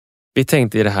Vi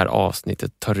tänkte i det här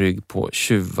avsnittet ta rygg på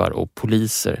tjuvar och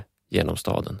poliser genom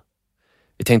staden.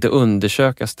 Vi tänkte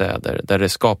undersöka städer där det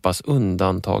skapas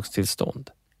undantagstillstånd.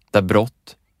 Där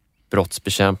brott,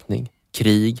 brottsbekämpning,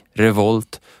 krig,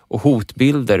 revolt och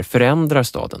hotbilder förändrar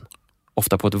staden.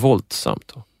 Ofta på ett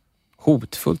våldsamt och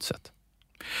hotfullt sätt.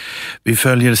 Vi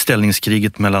följer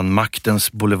ställningskriget mellan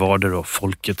maktens boulevarder och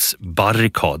folkets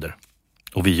barrikader.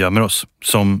 Och vi gömmer oss,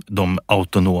 som de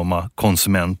autonoma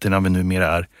konsumenterna vi numera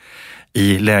är,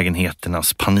 i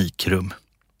lägenheternas panikrum.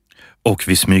 Och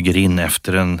vi smyger in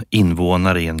efter en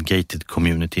invånare i en gated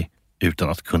community utan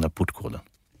att kunna portkoden.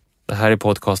 Det här är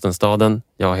podcasten Staden.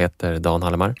 Jag heter Dan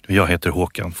Hallemar. Jag heter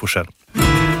Håkan Forsell.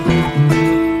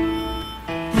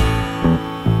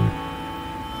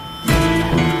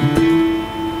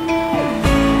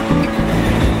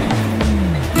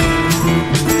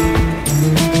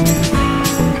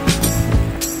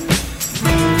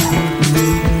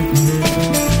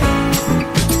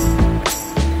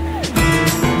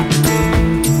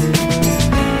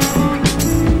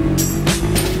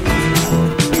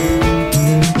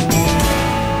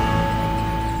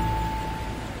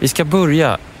 Vi ska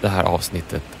börja det här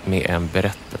avsnittet med en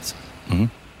berättelse.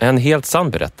 En helt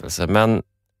sann berättelse, men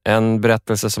en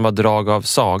berättelse som har drag av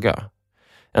saga.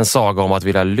 En saga om att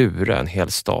vilja lura en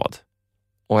hel stad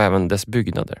och även dess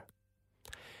byggnader.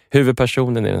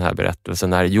 Huvudpersonen i den här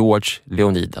berättelsen är George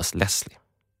Leonidas Leslie.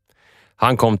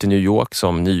 Han kom till New York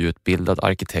som nyutbildad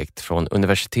arkitekt från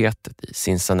universitetet i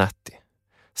Cincinnati.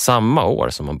 Samma år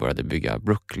som han började bygga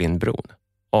Brooklynbron,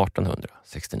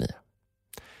 1869.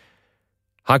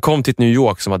 Han kom till New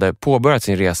York som hade påbörjat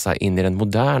sin resa in i den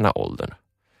moderna åldern.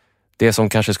 Det som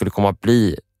kanske skulle komma att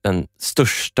bli den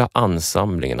största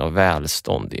ansamlingen av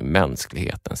välstånd i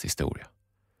mänsklighetens historia.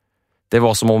 Det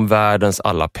var som om världens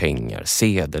alla pengar,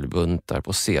 sedelbuntar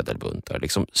på sedelbuntar,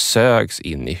 liksom sögs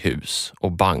in i hus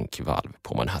och bankvalv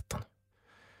på Manhattan.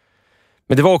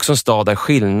 Men det var också en stad där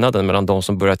skillnaden mellan de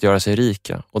som börjat göra sig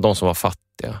rika och de som var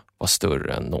fattiga var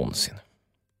större än någonsin.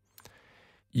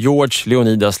 George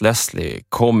Leonidas Leslie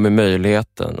kom med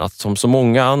möjligheten att som så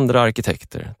många andra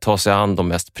arkitekter ta sig an de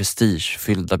mest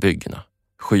prestigefyllda byggena.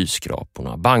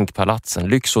 Skyskraporna, bankpalatsen,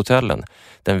 lyxhotellen,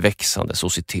 den växande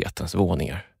societetens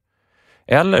våningar.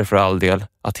 Eller för all del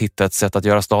att hitta ett sätt att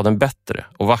göra staden bättre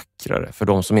och vackrare för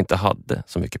de som inte hade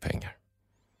så mycket pengar.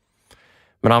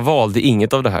 Men han valde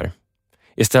inget av det här.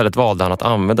 Istället valde han att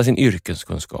använda sin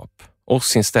yrkeskunskap och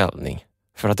sin ställning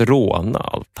för att råna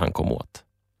allt han kom åt.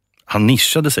 Han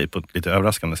nischade sig på ett lite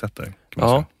överraskande sätt där, kan man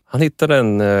säga. Han hittade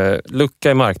en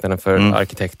lucka i marknaden för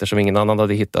arkitekter som ingen annan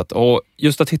hade hittat. Och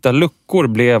just att hitta luckor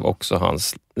blev också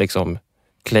hans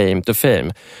claim to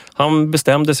fame. Han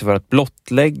bestämde sig för att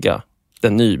blottlägga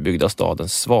den nybyggda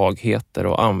stadens svagheter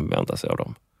och använda sig av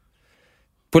dem.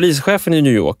 Polischefen i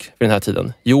New York vid den här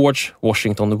tiden, George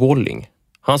Washington Walling,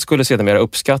 han skulle sedermera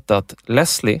uppskatta att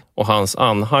Leslie och hans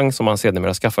anhang som han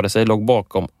sedermera skaffade sig låg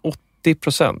bakom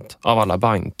 80% av alla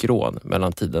bankrån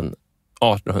mellan tiden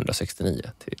 1869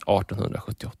 till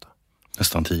 1878.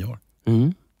 Nästan 10 år.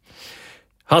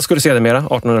 Han skulle sedermera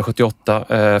 1878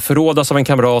 förrådas av en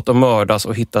kamrat och mördas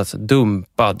och hittas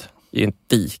dumpad i en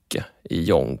dike i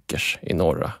Yonkers i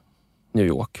norra New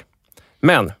York.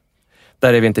 Men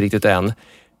där är vi inte riktigt än.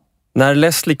 När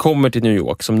Leslie kommer till New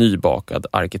York som nybakad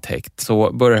arkitekt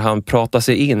så börjar han prata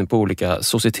sig in på olika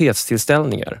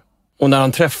societetstillställningar. Och när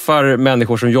han träffar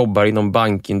människor som jobbar inom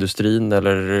bankindustrin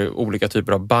eller olika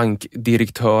typer av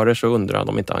bankdirektörer så undrar han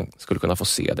om inte han skulle kunna få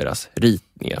se deras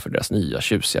ritningar för deras nya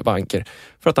tjusiga banker.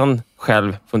 För att han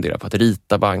själv funderar på att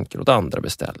rita banker åt andra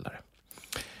beställare.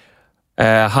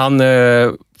 Han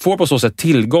får på så sätt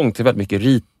tillgång till väldigt mycket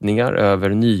ritningar över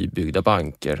nybyggda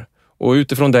banker. Och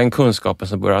utifrån den kunskapen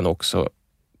så börjar han också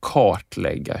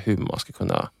kartlägga hur man ska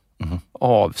kunna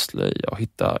avslöja och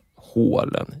hitta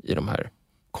hålen i de här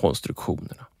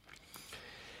konstruktionerna.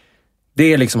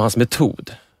 Det är liksom hans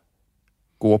metod.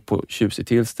 Gå på tjusig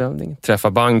tillställning,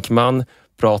 träffa bankman,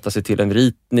 prata sig till en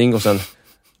ritning och sen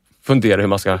fundera hur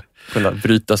man ska kunna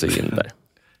bryta sig in där.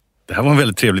 Det här var en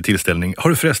väldigt trevlig tillställning. Har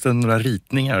du förresten några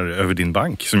ritningar över din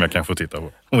bank som jag kan få titta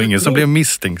på? Och ingen som blev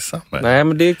misstänksam? Nej,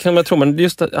 men det kan man tro. Men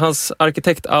just hans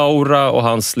arkitektaura och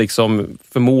hans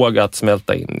förmåga att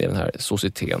smälta in i den här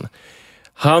societeten.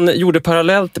 Han gjorde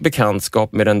parallellt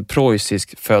bekantskap med den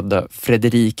preussisk födda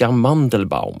Fredrika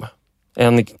Mandelbaum.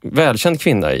 En välkänd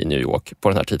kvinna i New York på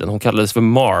den här tiden. Hon kallades för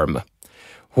Marm.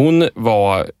 Hon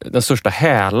var den största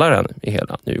hälaren i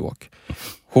hela New York.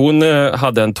 Hon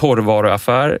hade en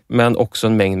torrvaruaffär men också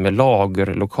en mängd med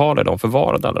lagerlokaler. De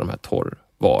förvarade alla de här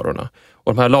torrvarorna.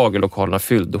 Och de här lagerlokalerna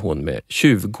fyllde hon med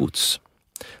tjuvgods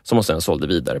som hon sen sålde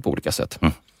vidare på olika sätt.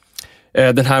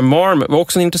 Den här Marm var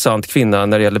också en intressant kvinna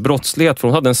när det gäller brottslighet, för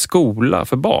hon hade en skola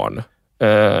för barn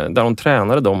där hon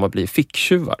tränade dem att bli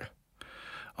ficktjuvar.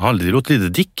 Ja, det låter lite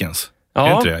Dickens. Ja.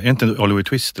 Är inte det? Är inte Oliver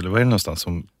Twist eller vad är det någonstans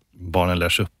som barnen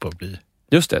lärs upp att bli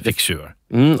ficktjuvar?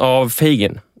 Av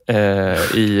Fagin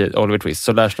i Oliver Twist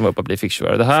så lärs de upp att bli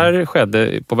ficktjuvar. Det här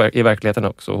skedde i verkligheten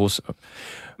också hos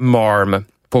Marm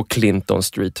på Clinton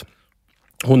Street.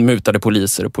 Hon mutade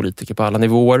poliser och politiker på alla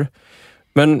nivåer.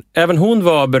 Men även hon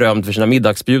var berömd för sina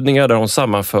middagsbjudningar där hon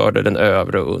sammanförde den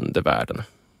övre och undervärlden.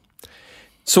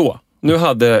 Så, nu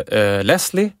hade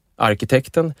Leslie,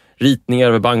 arkitekten, ritningar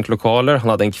över banklokaler. Han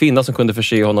hade en kvinna som kunde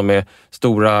förse honom med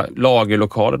stora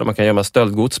lagerlokaler där man kan gömma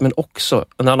stöldgods. Men också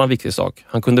en annan viktig sak.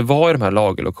 Han kunde vara i de här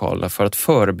lagerlokalerna för att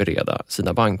förbereda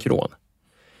sina bankrån.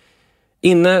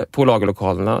 Inne på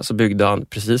lagerlokalerna så byggde han,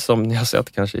 precis som ni har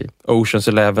sett kanske i Ocean's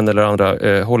 11 eller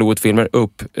andra Hollywoodfilmer,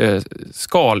 upp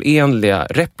skalenliga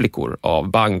replikor av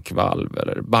bankvalv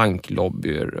eller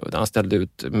banklobbyer. Där han ställde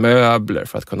ut möbler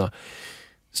för att kunna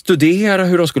studera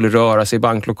hur de skulle röra sig i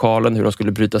banklokalen, hur de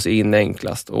skulle bryta sig in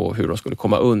enklast och hur de skulle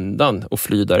komma undan och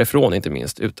fly därifrån, inte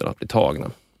minst, utan att bli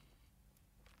tagna.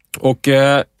 Och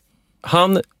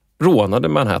han rånade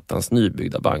Manhattans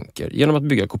nybyggda banker genom att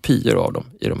bygga kopior av dem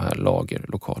i de här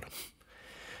lagerlokalerna.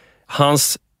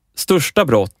 Hans största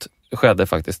brott skedde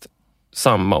faktiskt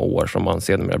samma år som han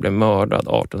sedermera blev mördad,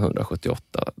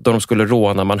 1878, då de skulle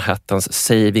råna Manhattans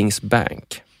Savings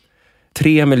Bank.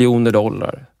 $3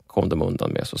 miljoner kom de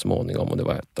undan med så småningom, och det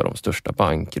var ett av de största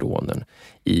bankrånen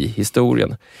i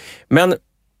historien. Men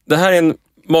det här är en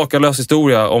makalös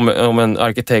historia om en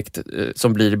arkitekt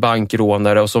som blir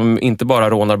bankrånare och som inte bara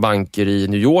rånar banker i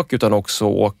New York utan också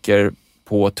åker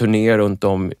på turné runt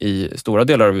om i stora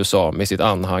delar av USA med sitt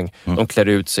anhang. De klär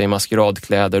ut sig i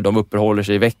maskeradkläder, de uppehåller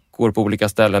sig i veckor på olika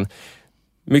ställen.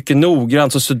 Mycket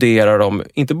noggrant så studerar de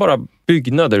inte bara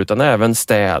byggnader utan även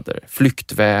städer,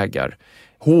 flyktvägar,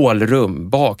 hålrum,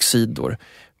 baksidor.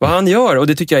 Vad han gör, och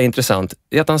det tycker jag är intressant,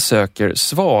 är att han söker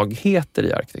svagheter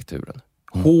i arkitekturen.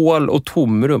 Hål och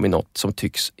tomrum i något som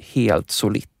tycks helt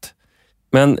solitt.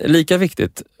 Men lika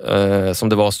viktigt som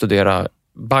det var att studera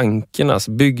bankernas,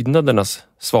 byggnadernas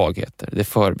svagheter, det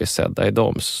förbisedda i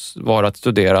dem, var att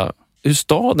studera hur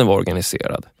staden var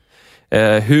organiserad.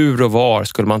 Hur och var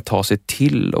skulle man ta sig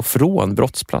till och från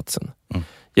brottsplatsen?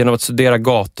 Genom att studera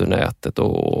gatunätet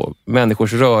och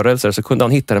människors rörelser så kunde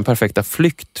han hitta den perfekta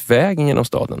flyktvägen genom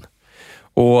staden.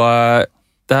 Och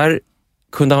där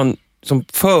kunde han som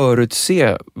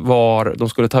förutse var de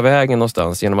skulle ta vägen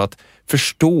någonstans genom att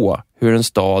förstå hur en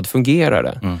stad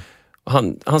fungerade.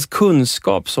 Hans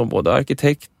kunskap som både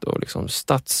arkitekt och liksom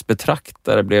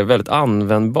stadsbetraktare blev väldigt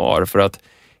användbar för att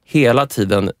hela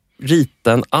tiden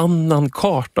rita en annan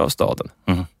karta av staden.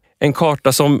 En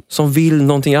karta som vill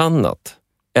någonting annat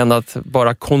än att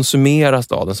bara konsumera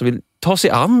staden, som vill ta sig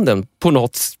an den på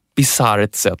något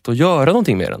bisarrt sätt och göra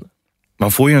någonting med den.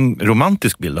 Man får ju en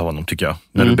romantisk bild av honom, tycker jag,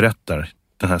 när du berättar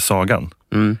den här sagan.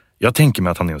 Jag tänker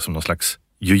mig att han är som någon slags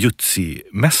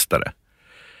jujutsu-mästare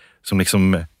som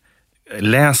liksom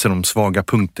läser de svaga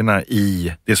punkterna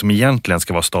i det som egentligen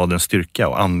ska vara stadens styrka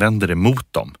och använder det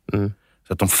mot dem.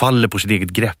 Så att de faller på sitt eget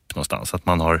grepp någonstans. Att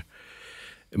man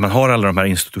har alla de här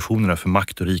institutionerna för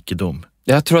makt och rikedom.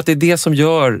 Jag tror att det är det som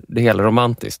gör det hela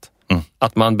romantiskt.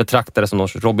 Att man betraktar det som någon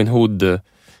Robin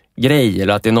Hood-grej,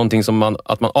 eller att det är någonting som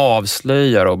att man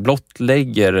avslöjar och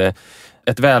blottlägger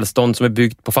ett välstånd som är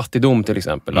byggt på fattigdom till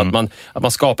exempel. Att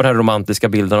man skapar den här romantiska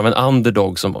bilden av en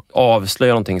underdog som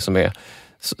avslöjar någonting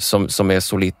som är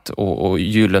solitt och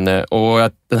gyllene, och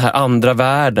att den här andra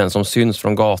världen som syns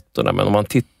från gatorna, men om man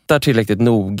tittar tillräckligt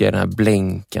noga i den här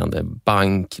blänkande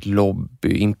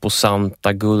banklobby,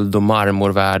 imposanta guld- och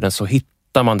marmorvärlden, så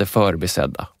hittar man det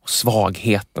förbisedda och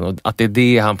svagheten, och att det är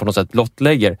det han på något sätt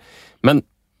blottlägger. Men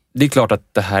det är klart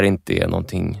att det här inte är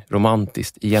någonting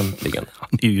romantiskt egentligen.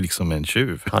 Han är ju liksom en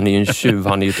tjuv. Han är ju en tjuv,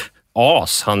 han är ju ett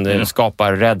as. Han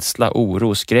skapar rädsla,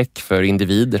 oro, skräck för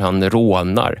individer. Han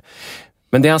rånar.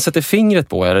 Men det han sätter fingret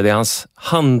på, eller det hans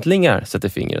handlingar sätter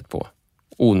fingret på,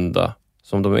 onda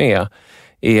som de är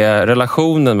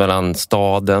relationen mellan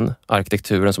staden,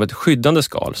 arkitekturen som ett skyddande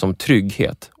skal, som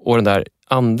trygghet, och den där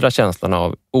andra känslan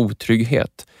av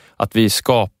otrygghet. Att vi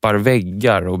skapar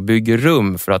väggar och bygger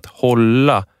rum för att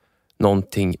hålla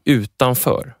någonting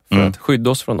utanför, för att skydda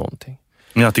oss från någonting.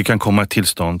 Ja, att det kan komma ett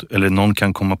tillstånd, eller någon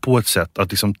kan komma på ett sätt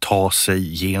att liksom ta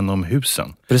sig genom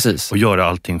husen. Precis. Och göra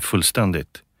allting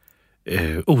fullständigt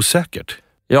osäkert.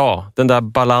 Ja, den där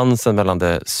balansen mellan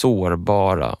det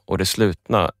sårbara och det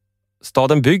slutna.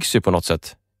 Staden byggs ju på något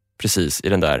sätt precis i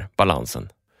den där balansen.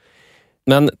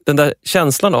 Men den där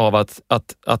känslan av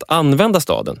att använda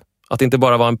staden, Att inte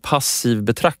bara vara en passiv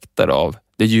betraktare av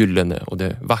det gyllene och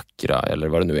det vackra eller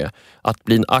vad det nu är. Att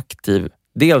bli en aktiv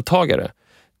deltagare.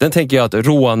 Den tänker jag att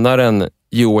rånaren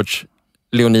George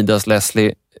Leonidas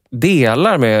Leslie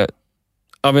delar med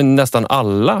nästan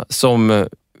alla som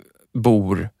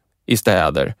bor i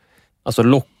städer. Alltså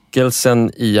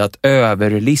lockelsen i att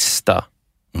överlista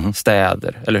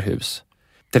städer eller hus.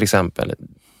 Till exempel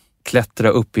klättra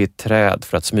upp i ett träd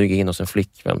för att smyga in hos en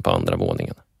flickvän på andra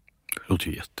våningen. Det låter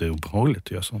ju jätteobehagligt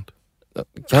att göra sånt.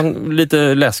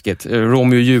 Lite läskigt.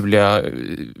 Romeo och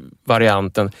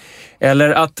Julia-varianten. Eller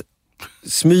att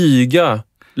smyga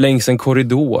längs en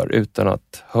korridor utan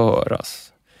att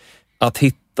höras. Att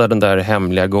hitta den där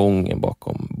hemliga gången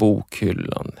bakom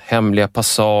bokhyllan. Hemliga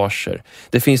passager.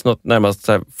 Det finns något närmast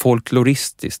så här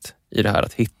folkloristiskt i det här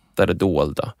att hitta det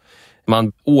dolda.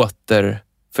 Man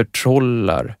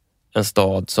återförtrollar en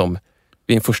stad som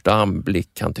vid en första anblick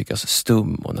kan tyckas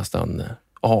stum och nästan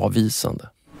avvisande.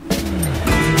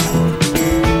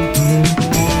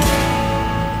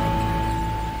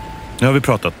 Nu har vi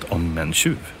pratat om en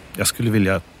tjuv. Jag skulle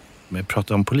vilja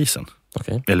prata om polisen.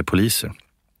 Okay. Eller poliser.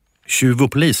 Tjuv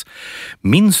och polis.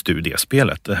 Minns du det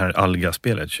spelet? Det här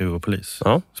Alga-spelet, Tjuv och polis?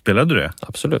 Ja. Spelade du det?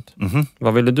 Absolut.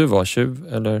 Vad ville du vara? Tjuv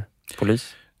eller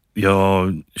polis? Ja,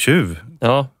 tjuv.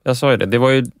 Ja, jag sa ju det. Det var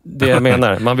ju det jag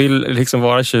menar. Man vill liksom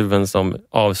vara tjuven som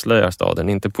avslöjar staden,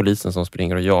 inte polisen som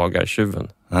springer och jagar tjuven.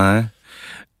 Nej.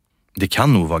 Det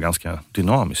kan nog vara ganska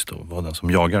dynamiskt att vara den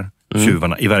som jagar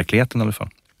tjuvarna, i verkligheten i alla fall.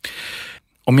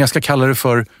 Om jag ska kalla det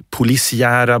för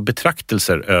polisiära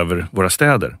betraktelser över våra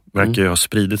städer, verkar ju ha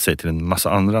spridit sig till en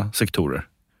massa andra sektorer.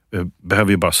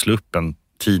 Behöver ju bara slå upp en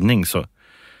tidning så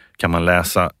kan man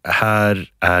läsa: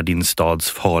 här är din stads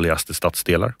farligaste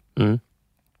stadsdelar.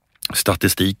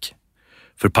 Statistik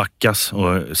förpackas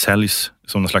och säljs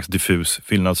som någon slags diffus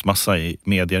fyllnadsmassa i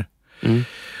medier.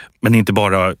 Men inte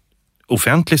bara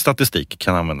offentlig statistik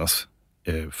kan användas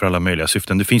för alla möjliga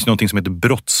syften. Det finns något som heter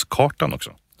brottskartan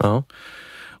också. Ja.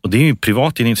 Och det är ju ett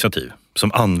privat initiativ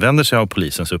som använder sig av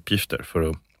polisens uppgifter för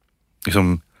att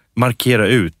liksom markera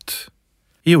ut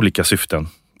i olika syften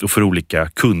och för olika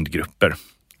kundgrupper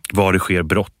var det sker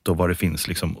brott och var det finns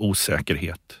liksom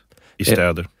osäkerhet i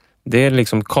städer. Det är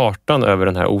liksom kartan över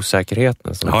den här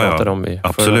osäkerheten som vi pratade om i förra.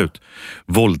 Absolut.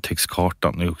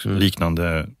 Våldtäktskartan är också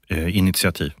liknande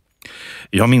initiativ.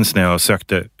 Jag minns när jag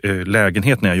sökte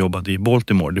lägenhet när jag jobbade i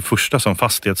Baltimore. Det första som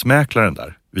fastighetsmäklaren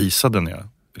där visade när jag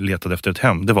letade efter ett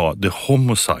hem, det var The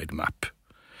Homicide Map.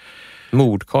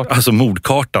 Mordkartan. Alltså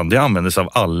mordkartan, det användes av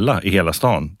alla i hela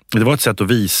stan. Det var ett sätt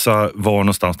att visa var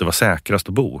någonstans det var säkrast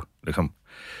att bo. Liksom.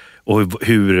 Och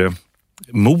hur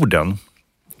morden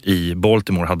i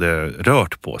Baltimore hade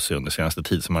rört på sig under senaste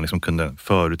tid, så man liksom kunde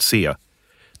förutse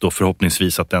då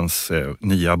förhoppningsvis att ens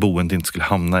nya boende inte skulle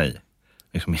hamna i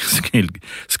liksom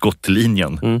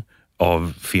skottlinjen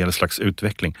av fel slags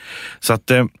utveckling. Så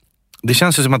att det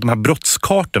känns ju som att de här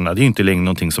brottskartorna, det är inte längre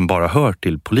någonting som bara hör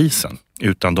till polisen,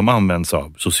 utan de används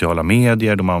av sociala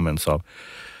medier, de används av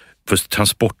för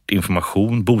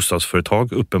transportinformation,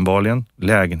 bostadsföretag uppenbarligen,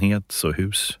 lägenhets- och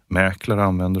husmäklare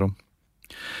använder dem.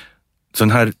 Så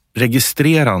den här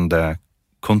registrerande,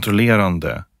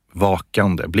 kontrollerande,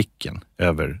 vakande blicken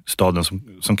över staden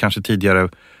som kanske tidigare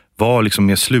var liksom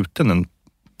mer sluten än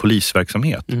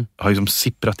polisverksamhet har liksom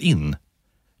sipprat in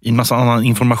i en massa annan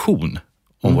information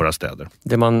om våra städer.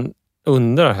 Det man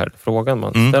undrar här, frågan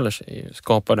man ställer sig är,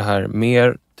 skapar det här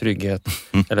mer trygghet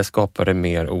eller skapar det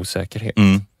mer osäkerhet?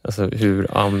 Alltså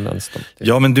hur används de?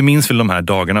 Ja, men du minns väl de här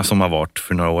dagarna som har varit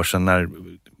för några år sedan när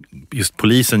just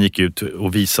polisen gick ut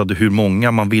och visade hur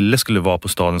många man ville skulle vara på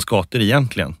stadens gator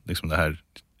egentligen. Liksom det här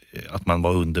att man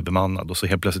var underbemannad och så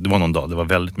helt plötsligt, det var någon dag, det var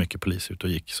väldigt mycket polis ut och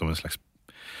gick som en slags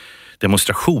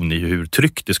demonstration i hur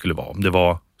tryggt det skulle vara. Om det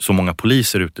var så många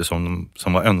poliser ute som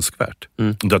var önskvärt.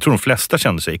 Jag tror de flesta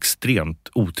kände sig extremt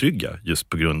otrygga just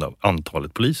på grund av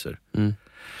antalet poliser.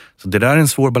 Så det där är en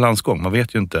svår balansgång, man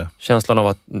vet ju inte. Känslan av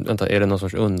att, vänta, är det någon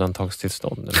sorts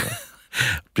undantagstillstånd? Eller?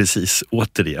 Precis,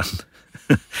 återigen.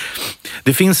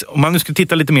 Det finns, om man nu ska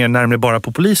titta lite mer närmare bara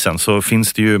på polisen, så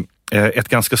finns det ju ett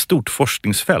ganska stort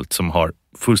forskningsfält som har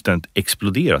fullständigt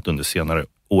exploderat under senare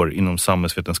år inom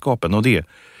samhällsvetenskapen, och det är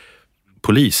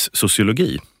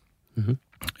polissociologi.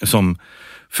 Som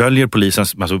följer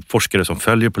polisens, alltså forskare som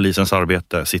följer polisens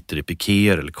arbete, sitter i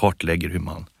pikéer eller kartlägger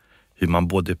hur man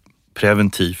både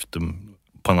preventivt och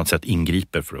på annat sätt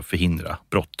ingriper för att förhindra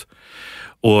brott.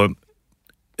 Och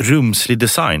rumslig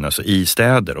design, alltså i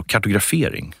städer, och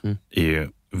kartografering är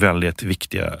väldigt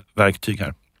viktiga verktyg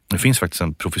här. Det finns faktiskt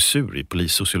en professur i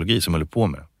polissociologi som håller på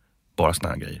med bara såna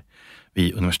här grejer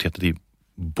vid universitetet i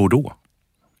Bordeaux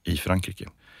i Frankrike.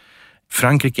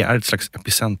 Frankrike är ett slags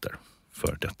epicenter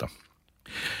för detta.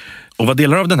 Och vad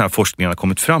delar av den här forskningen har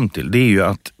kommit fram till, det är ju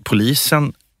att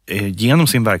polisen genom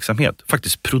sin verksamhet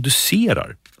faktiskt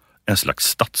producerar en slags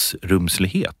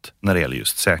stadsrumslighet när det gäller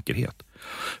just säkerhet.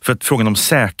 För att frågan om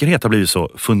säkerhet har blivit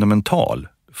så fundamental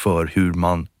för hur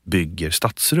man bygger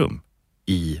stadsrum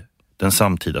i den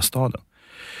samtida staden.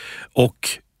 Och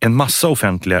en massa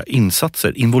offentliga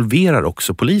insatser involverar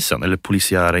också polisen eller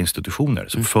polisiära institutioner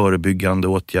som förebyggande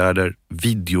åtgärder,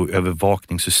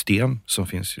 videoövervakningssystem som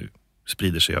finns ju,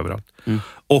 sprider sig överallt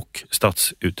och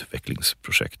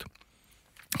stadsutvecklingsprojekt.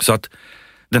 Så att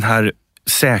den här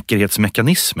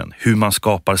säkerhetsmekanismen, hur man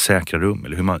skapar säkra rum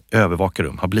eller hur man övervakar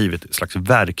rum, har blivit ett slags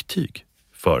verktyg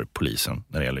för polisen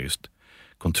när det gäller just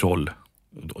kontroll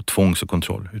och tvångs- och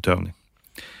kontrollutövning.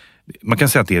 Man kan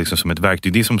säga att det är liksom som ett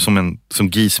verktyg. Det är som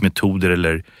GIS-metoder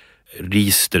eller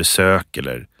registersök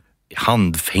eller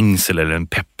handfängsel eller en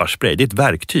pepparspray. Det är ett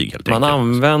verktyg helt enkelt. Man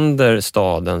använder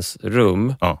stadens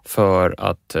rum för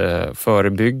att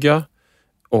förebygga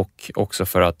och också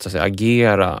för att, så att säga,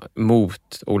 agera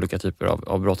mot olika typer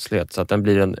av brottslighet. Så att den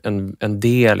blir en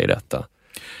del i detta.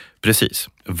 Precis.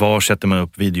 Var sätter man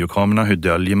upp videokamerorna? Hur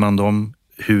döljer man dem?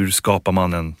 Hur skapar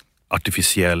man en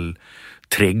artificiell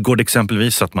trädgård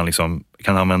exempelvis så att man liksom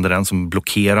kan använda den som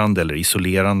blockerande eller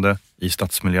isolerande i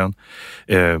stadsmiljön.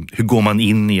 Hur går man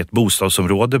in i ett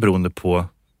bostadsområde beroende på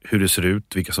hur det ser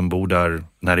ut, vilka som bor där,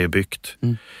 när det är byggt.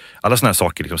 Alla såna här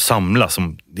saker liksom samlas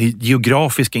som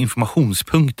geografiska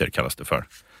informationspunkter kallas det för.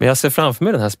 Men jag ser framför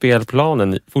mig den här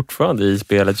spelplanen fortfarande i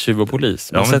spelet Tjuv och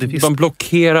polis. Man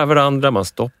blockerar varandra, man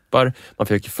stoppar, man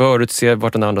försöker förutse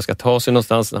vart den andra ska ta sig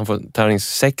någonstans. Han får tärning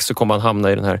 6 så kommer han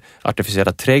hamna i den här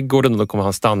artificiella trädgården och då kommer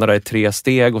han stanna där i 3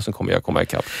 steg och sen kommer jag komma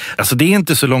ikapp. Alltså det är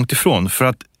inte så långt ifrån, för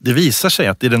att det visar sig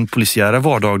att i den polisiära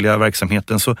vardagliga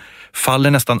verksamheten så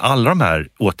faller nästan alla de här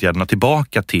åtgärderna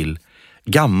tillbaka till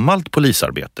gammalt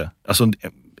polisarbete. Alltså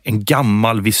en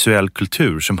gammal visuell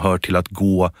kultur som hör till att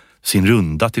gå sin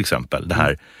runda till exempel. Det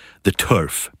här The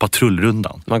Turf,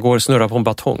 patrullrundan. Man går och snurrar på en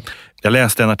batong. Jag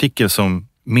läste en artikel som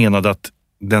menade att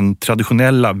den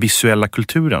traditionella visuella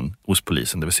kulturen hos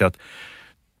polisen, det vill säga att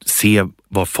se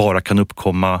var fara kan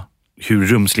uppkomma, hur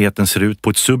rumsligheten ser ut på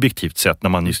ett subjektivt sätt när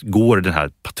man går den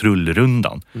här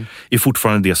patrullrundan, är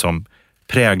fortfarande det som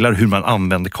präglar hur man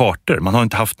använder kartor. Man har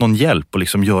inte haft någon hjälp att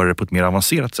liksom göra det på ett mer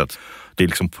avancerat sätt. Det är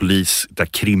liksom polis, där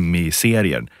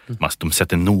krimi-serier. De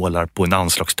sätter nålar på en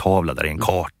anslagstavla där det är en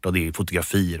karta och det är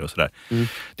fotografier och sådär.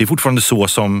 Det är fortfarande så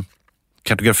som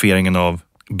kartograferingen av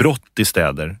brott i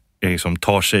städer liksom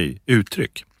tar sig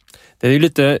uttryck. Det är ju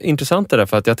lite intressant där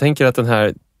för att jag tänker att den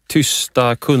här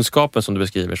tysta kunskapen som du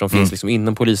beskriver som finns liksom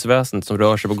inom polisväsendet som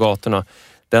rör sig på gatorna,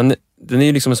 den är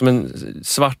ju liksom som en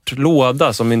svart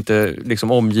låda som inte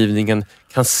liksom omgivningen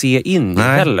kan se in i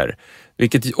heller.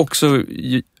 Vilket också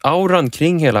auran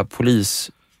kring hela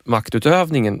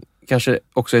polismaktutövningen kanske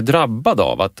också är drabbad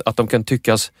av att de kan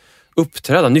tyckas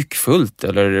uppträda nyckfullt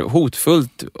eller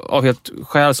hotfullt av helt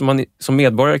skäl som man som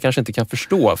medborgare kanske inte kan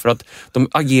förstå för att de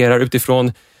agerar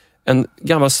utifrån en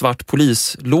gammal svart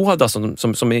polislåda som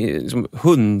är som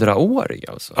 100-årig.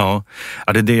 Alltså. Ja,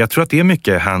 jag tror att det är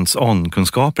mycket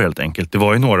hands-on-kunskaper helt enkelt. Det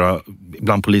var ju några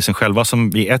bland polisen själva som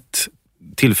vid ett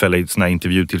tillfälle, i ett sån här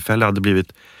intervjutillfälle, hade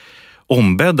blivit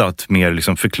ombedda att mer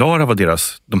liksom förklara vad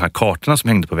de här kartorna som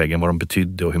hängde på väggen, vad de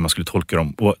betydde och hur man skulle tolka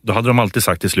dem. Och då hade de alltid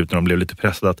sagt till slut när de blev lite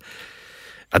pressade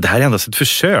att det här är endast ett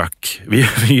försök. Vi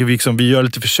gör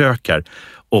lite försök här.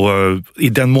 Och i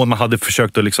den mån man hade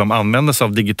försökt att liksom använda sig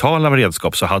av digitala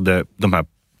redskap så hade de här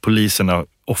poliserna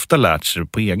ofta lärt sig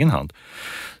på egen hand.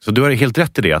 Så du har helt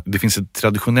rätt i det, att det finns ett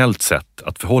traditionellt sätt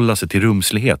att förhålla sig till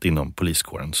rumslighet inom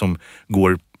poliskåren som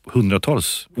går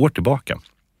hundratals år tillbaka.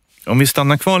 Om vi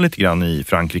stannar kvar lite grann i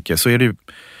Frankrike så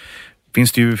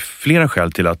finns det ju flera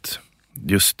skäl till att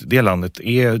just det landet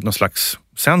är någon slags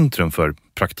centrum för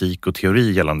praktik och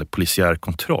teori gällande polisiär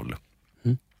kontroll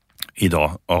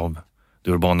idag av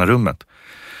det urbana rummet.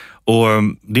 Och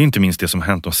det är inte minst det som har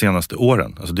hänt de senaste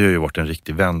åren. Alltså det har ju varit en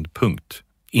riktig vändpunkt.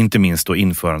 Inte minst då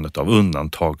införandet av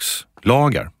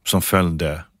undantagslagar som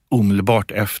följde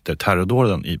omedelbart efter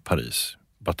terrordåden i Paris,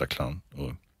 Bataclan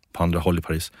och på andra håll i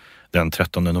Paris den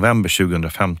 13 november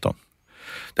 2015.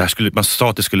 Man sa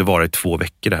att det skulle vara i 2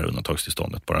 veckor det här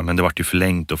undantagstillståndet bara, men det var ju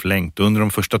förlängt. Och under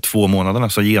de första 2 månaderna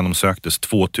så genomsöktes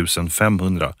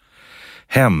 2500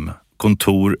 hem,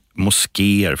 kontor,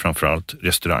 moskéer, framförallt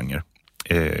restauranger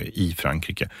i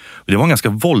Frankrike. Och det var en ganska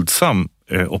våldsam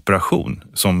operation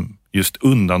som just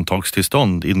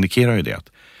undantagstillstånd indikerar ju det.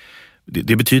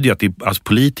 Det betyder ju att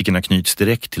politikerna knyts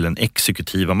direkt till den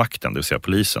exekutiva makten, det vill säga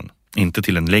polisen. Inte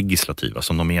till den legislativa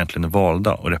som de egentligen är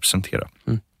valda att representera.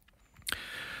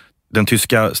 Den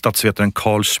tyska statsvetaren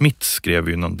Carl Schmitt skrev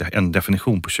ju en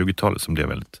definition på 20-talet som blev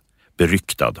väldigt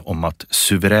beryktad om att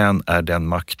suverän är den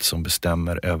makt som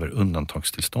bestämmer över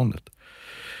undantagstillståndet.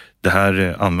 Det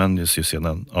här användes ju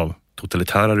sedan av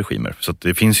totalitära regimer. Så att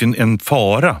det finns ju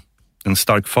en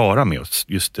stark fara med att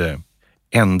just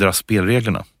ändra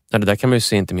spelreglerna. Ja, det där kan man ju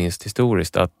se inte minst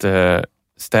historiskt, att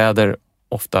städer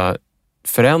ofta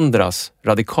förändras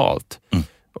radikalt.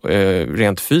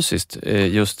 Rent fysiskt,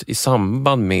 just i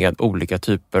samband med olika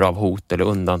typer av hot eller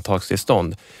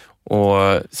undantagstillstånd.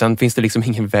 Och sen finns det liksom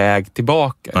ingen väg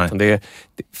tillbaka. Utan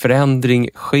förändring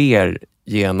sker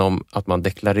genom att man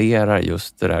deklarerar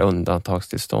just det där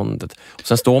undantagstillståndet. Och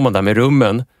sen står man där med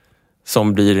rummen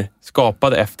som blir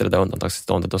skapade efter det där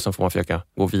undantagstillståndet och sen får man försöka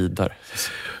gå vidare.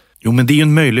 Jo, men det är ju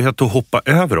en möjlighet att hoppa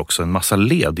över också en massa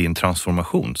led i en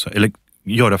transformation. Eller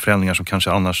göra förändringar som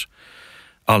kanske annars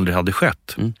aldrig hade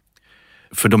skett.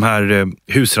 För de här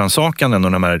husrannsakanden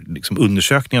och de här liksom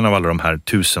undersökningarna av alla de här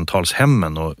tusentals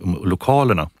hemmen och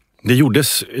lokalerna. Det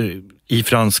gjordes i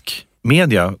fransk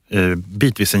media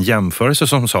bitvis en jämförelse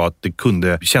som sa att det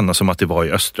kunde kännas som att det var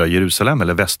i östra Jerusalem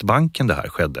eller Västbanken det här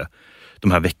skedde.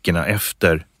 De här veckorna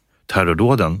efter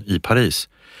terrordåden i Paris.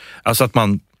 Alltså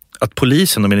att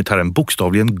polisen och militären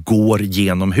bokstavligen går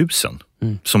genom husen.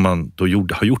 Som man då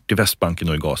har gjort i Västbanken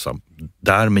och i Gaza.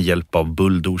 Där med hjälp av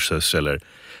bulldozers eller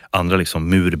andra liksom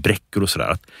murbräckor och sådär.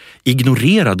 Att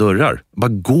ignorera dörrar.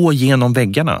 Bara gå genom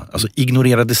väggarna. Alltså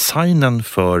ignorera designen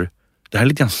för... Det här är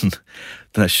lite grann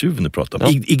den här tjuven du pratar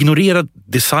om. Ja. Ignorera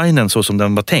designen så som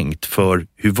den var tänkt för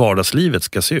hur vardagslivet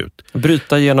ska se ut.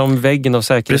 Bryta genom väggen av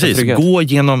säkerhet. Precis, gå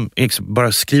genom,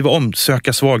 bara skriva om,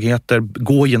 söka svagheter,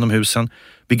 gå genom husen.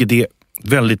 Vilket är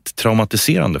väldigt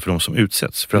traumatiserande för de som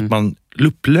utsätts. För att man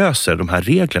upplöser de här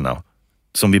reglerna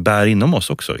som vi bär inom oss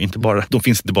också. De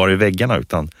finns inte bara i väggarna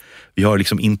utan vi har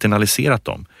liksom internaliserat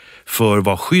dem. För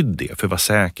vad skydd är, för vad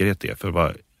säkerhet är,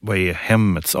 för vad är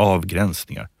hemmets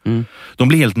avgränsningar. De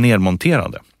blir helt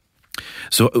nedmonterade.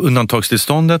 Så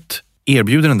undantagstillståndet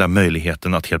erbjuder den där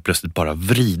möjligheten att helt plötsligt bara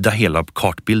vrida hela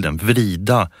kartbilden,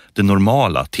 vrida det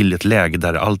normala till ett läge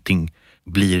där allting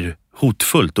blir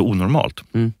hotfullt och onormalt.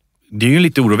 Det är ju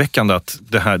lite oroväckande att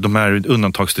de här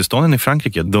undantagstillstånden i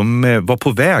Frankrike, de var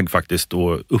på väg faktiskt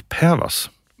att upphävas.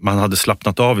 Man hade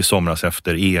slappnat av i somras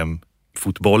efter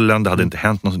EM-fotbollen, det hade inte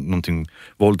hänt någonting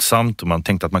våldsamt och man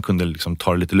tänkte att man kunde liksom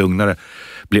ta det lite lugnare.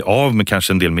 Bli av med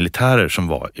kanske en del militärer som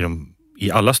var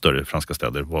i alla större franska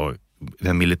städer var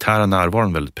den militära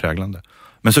närvaron väldigt präglande.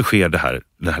 Men så sker det här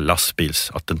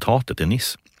lastbilsattentatet i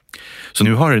Nice. Så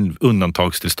nu har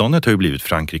undantagstillståndet har ju blivit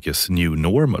Frankrikes new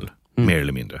normal, mer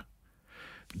eller mindre.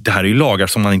 Det här är ju lagar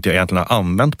som man inte egentligen har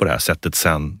använt på det här sättet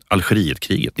sedan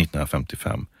Algerietkriget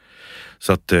 1955.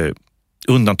 Så att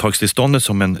undantagstillståndet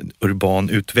som en urban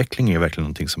utveckling är verkligen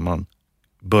någonting som man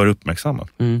bör uppmärksamma.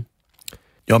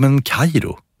 Ja, men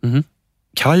Kairo.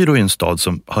 Kairo är en stad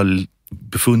som har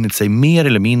befunnit sig mer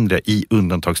eller mindre i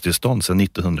undantagstillstånd sedan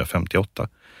 1958.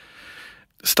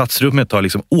 Stadsrummet har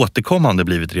liksom återkommande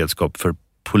blivit redskap för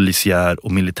polisiär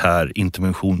och militär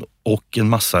intervention och en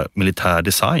massa militär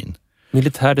design.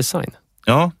 Militär design?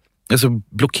 Ja, alltså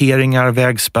blockeringar,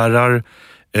 vägspärrar,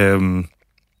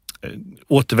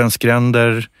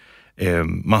 återvändsgränder.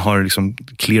 Man har liksom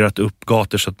clearat upp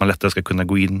gator så att man lättare ska kunna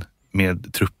gå in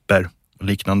med trupper och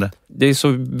liknande. Det är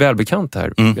så välbekant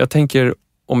här. Jag tänker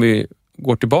om vi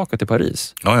går tillbaka till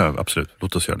Paris. Ja, absolut.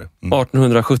 Låt oss göra det.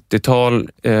 1870-tal,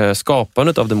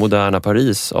 skapandet av det moderna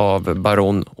Paris av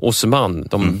baron Haussmann,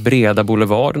 de breda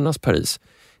boulevardernas Paris,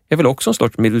 är väl också en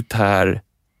sorts militär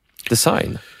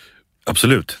design?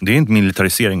 Absolut. Det är en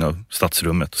militarisering av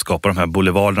stadsrummet. Skapa de här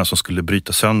boulevarderna som skulle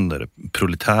bryta sönder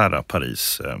proletära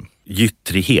Paris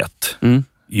gyttrighet.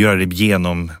 Göra det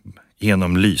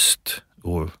genomlyst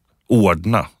och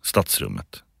ordna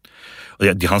stadsrummet.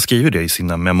 Och han skriver det i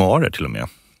sina memoarer till och med.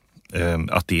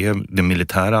 Att den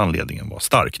militära anledningen var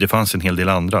stark. Det fanns en hel del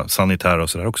andra, sanitära och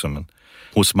sådär också. Men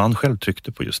Haussmann själv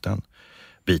tryckte på just den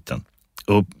biten.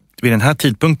 Och vid den här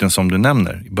tidpunkten som du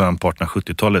nämner, i början på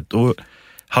 1870-talet, då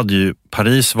hade ju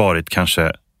Paris varit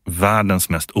kanske världens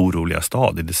mest oroliga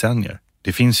stad i decennier.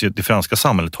 Det franska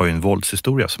samhället har ju en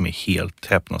våldshistoria som är helt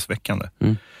häpnadsväckande.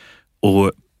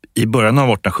 Och i början av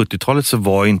 1870-talet så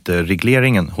var inte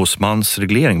Haussmanns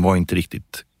reglering var inte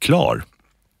riktigt klar.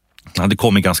 Den hade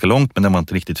kommit ganska långt men den var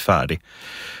inte riktigt färdig.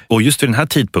 Och just vid den här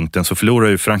tidpunkten så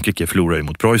Frankrike förlorar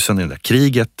mot Preussen i det där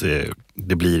kriget.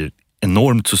 Det blir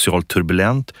enormt socialt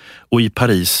turbulent och i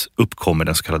Paris uppkommer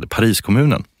den så kallade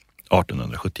Pariskommunen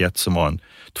 1871 som var en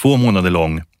 2 månader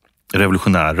lång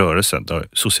revolutionär rörelse där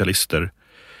socialister,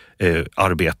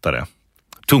 arbetare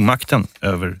tog makten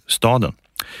över staden.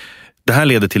 Det här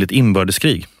leder till ett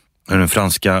inbördeskrig Den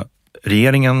franska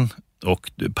regeringen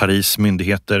och Paris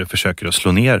myndigheter försöker att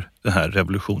slå ner den här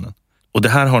revolutionen. Och det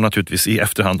här har naturligtvis i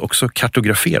efterhand också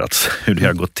kartograferats hur det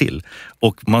har gått till.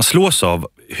 Och man slås av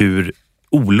hur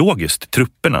ologiskt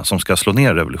trupperna som ska slå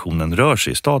ner revolutionen rör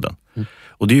sig i staden.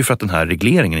 Och det är ju för att den här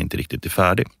regleringen inte riktigt är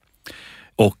färdig.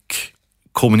 Och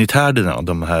kommunitärerna,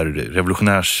 de här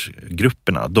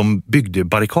revolutionärsgrupperna, de byggde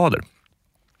barrikader.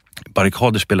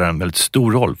 Barrikader spelar en väldigt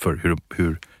stor roll för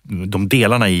hur de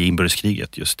delarna i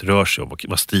inbördeskriget just rör sig och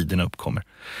vad striderna uppkommer.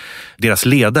 Deras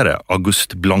ledare,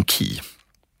 Auguste Blanqui,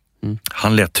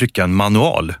 han lät trycka en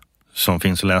manual som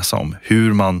finns att läsa om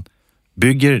hur man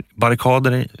bygger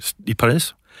barrikader i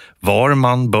Paris, var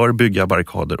man bör bygga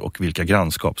barrikader och vilka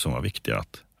grannskap som var viktiga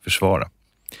att försvara.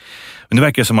 Men det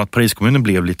verkar som att Pariskommunen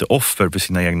blev lite offer för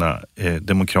sina egna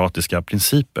demokratiska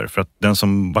principer. För att den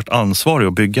som varit ansvarig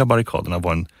att bygga barrikaderna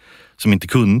var en som inte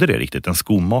kunde det riktigt, en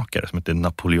skomakare som heter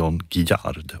Napoleon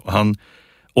Guillard. Och han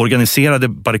organiserade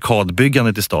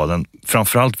barrikadbyggandet i staden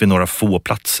framförallt vid några få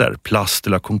platser. Place de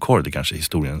la Concorde är kanske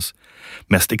historiens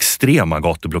mest extrema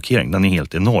gatublockering. Den är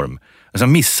helt enorm. Alltså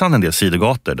missade han en del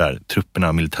sidogator där trupperna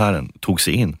och militären tog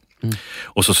sig in.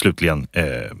 Och så slutligen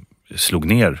slog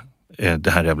ner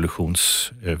det här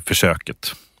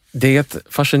revolutionsförsöket. Det är ett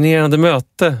fascinerande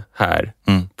möte här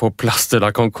på Place de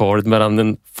la Concorde mellan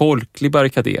en folklig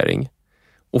barrikadering,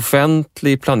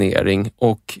 offentlig planering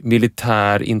och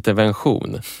militär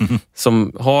intervention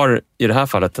som har i det här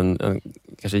fallet en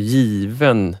kanske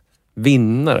given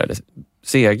vinnare eller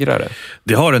segrare.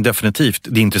 Det har den definitivt.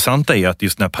 Det intressanta är att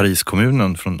just den här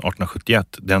Pariskommunen från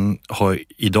 1871, den har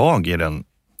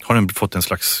fått en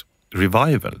slags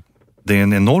revival. Det är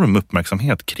en enorm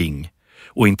uppmärksamhet kring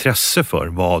och intresse för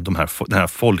vad den här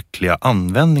folkliga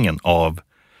användningen av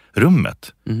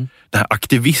rummet, det här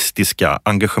aktivistiska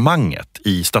engagemanget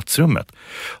i stadsrummet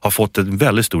har fått en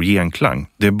väldigt stor genklang.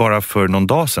 Det är bara för någon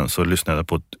dag sedan så lyssnade jag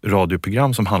på ett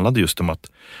radioprogram som handlade just om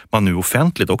att man nu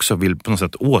offentligt också vill på något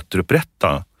sätt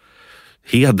återupprätta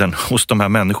hedern hos de här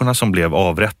människorna som blev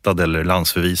avrättade eller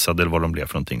landsförvisade eller vad de blev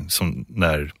för någonting som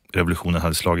när revolutionen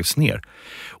hade slagits ner.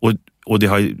 Och det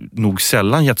har nog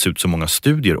sällan getts ut så många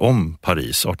studier om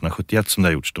Paris 1871 som det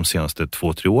har gjorts de senaste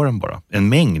 2-3 åren bara. En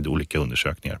mängd olika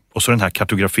undersökningar. Och så den här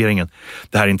kartograferingen,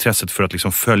 det här intresset för att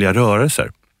liksom följa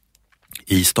rörelser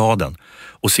i staden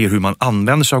och se hur man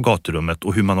använder sig av gaturummet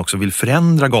och hur man också vill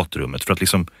förändra gaturummet för att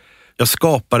liksom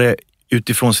skapa det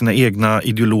utifrån sina egna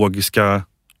ideologiska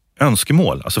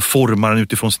önskemål. Alltså forma den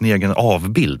utifrån sin egen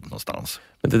avbild någonstans.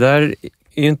 Men det där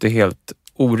är ju inte helt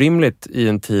orimligt i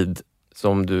en tid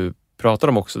som du pratar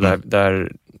om också,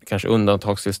 där kanske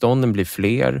undantagstillstånden blir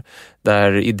fler,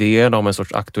 där idén om en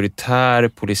sorts auktoritär,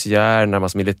 polisiär,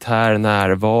 närmast militär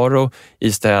närvaro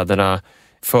i städerna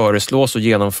föreslås och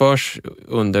genomförs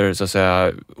under så att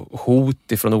säga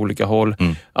hot ifrån olika håll.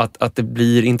 Att det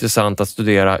blir intressant att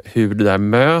studera hur det där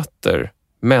möter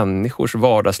människors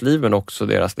vardagsliv men också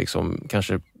deras liksom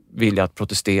kanske vilja att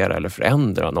protestera eller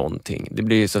förändra någonting. Det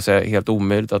blir så att säga helt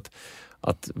omöjligt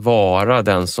att vara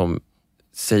den som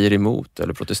säger emot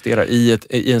eller protesterar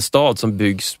i en stad som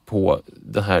byggs på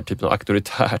den här typen av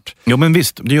auktoritärt. Jo men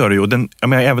visst, det gör det ju.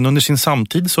 Även under sin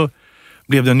samtid så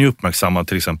blev den ju uppmärksammad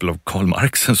till exempel av Karl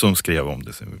Marx som skrev om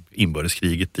det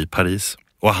inbördeskriget i Paris.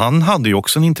 Och han hade ju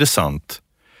också en intressant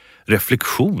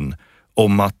reflektion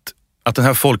om att den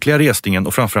här folkliga resningen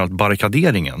och framförallt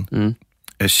barrikaderingen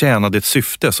tjänade ett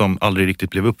syfte som aldrig riktigt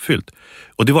blev uppfyllt.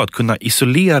 Och det var att kunna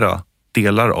isolera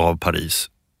delar av Paris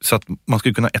så att man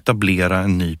skulle kunna etablera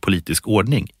en ny politisk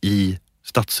ordning i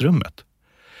stadsrummet.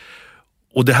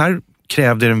 Och det här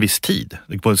krävde en viss tid.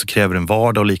 Det kräver en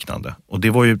vardag och liknande. Och det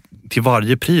var ju, till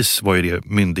varje pris var ju det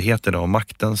myndigheterna och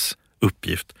maktens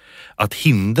uppgift att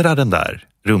hindra den där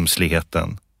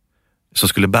rumsligheten som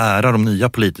skulle bära de nya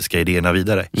politiska idéerna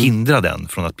vidare. Hindra den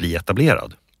från att bli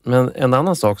etablerad. Men en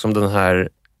annan sak som den här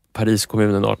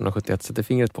Pariskommunen 1871 sätter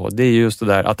fingret på, det är just det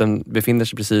där att den befinner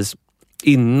sig precis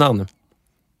innan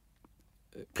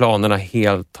planerna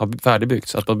helt har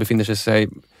färdigbyggts. Att man befinner sig i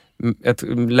ett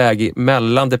läge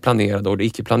mellan det planerade och det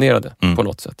icke-planerade på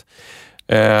något sätt.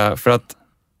 För att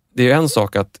det är ju en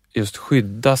sak att just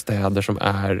skydda städer som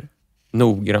är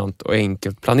noggrant och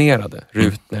enkelt planerade.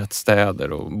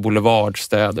 Rutnätstäder och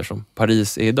boulevardstäder som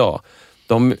Paris är idag.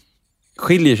 De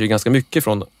skiljer sig ganska mycket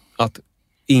från att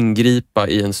ingripa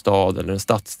i en stad eller en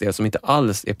stadsdel som inte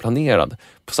alls är planerad.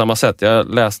 På samma sätt,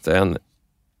 jag läste en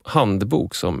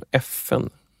handbok som FN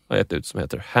har gett ut som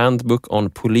heter Handbook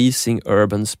on Policing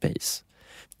Urban Space.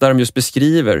 Där de just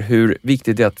beskriver hur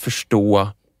viktigt det är att förstå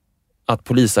att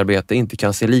polisarbete inte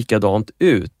kan se likadant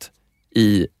ut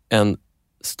i en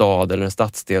stad eller en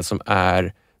stadsdel som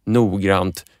är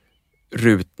noggrant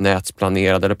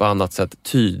rutnätsplanerad eller på annat sätt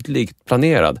tydligt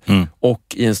planerad. Och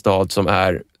i en stad som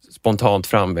är spontant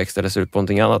framväxt eller ser ut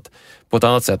på ett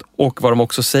annat sätt. Och vad de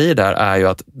också säger där är ju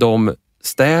att de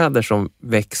städer som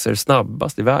växer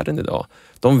snabbast i världen idag,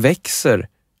 de växer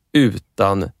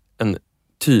utan en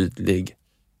tydlig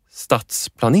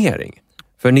stadsplanering.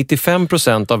 För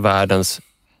 95% av världens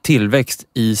tillväxt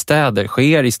i städer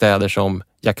sker i städer som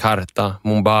Jakarta,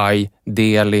 Mumbai,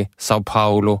 Delhi, Sao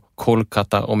Paulo,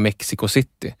 Kolkata och Mexico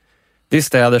City. Det är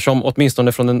städer som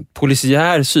åtminstone från en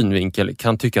polisiär synvinkel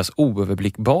kan tyckas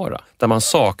oöverblickbara. Där man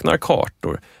saknar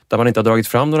kartor, där man inte har dragit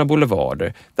fram några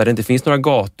boulevarder, där det inte finns några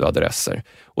gatuadresser.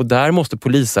 Och där måste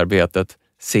polisarbetet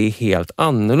se helt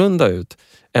annorlunda ut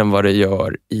än vad det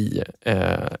gör i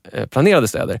planerade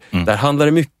städer. Där handlar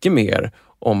det mycket mer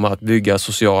om att bygga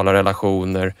sociala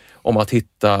relationer, om att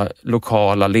hitta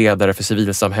lokala ledare för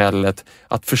civilsamhället,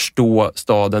 att förstå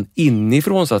staden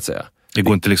inifrån så att säga. Det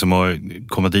går inte liksom att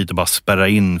komma dit och bara spärra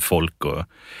in folk och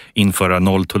införa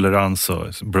nolltolerans och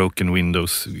broken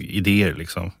windows idéer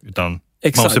liksom, utan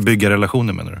man måste bygga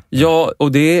relationer, menar du? Ja,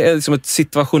 och det är liksom ett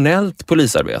situationellt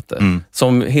polisarbete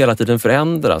som hela tiden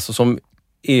förändras och som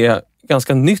är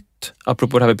ganska nytt,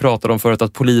 apropå det här vi pratade om förut,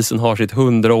 att polisen har sitt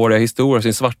 100-åriga historia,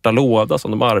 sin svarta låda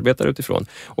som de arbetar utifrån.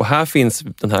 Och här finns,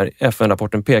 den här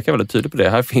FN-rapporten pekar väldigt tydligt på det,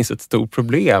 här finns ett stort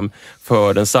problem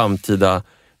för den samtida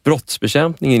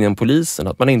brottsbekämpningen inom polisen,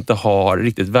 att man inte har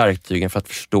riktigt verktygen för att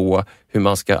förstå hur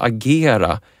man ska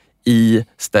agera i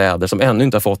städer som ännu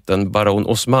inte har fått en Baron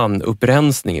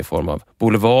Osman-upprensning i form av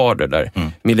boulevarder där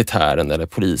militären eller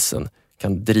polisen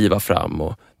kan driva fram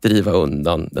och driva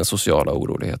undan den sociala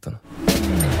oroligheten.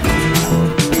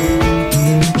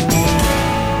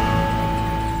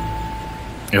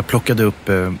 Jag plockade upp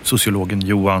sociologen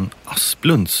Johan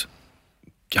Asplunds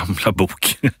gamla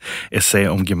bok Essä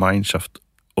om Gemeinschaft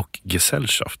och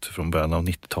Gesellschaft från början av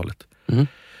 90-talet.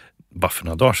 Bara för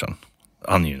några dagar sedan.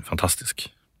 Han är ju en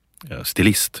fantastisk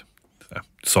stilist.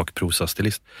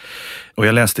 Sakprosa-stilist. Och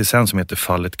jag läste sen som heter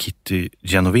Fallet Kitty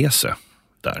Genovese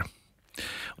där.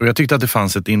 Och jag tyckte att det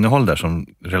fanns ett innehåll där som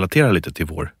relaterar lite till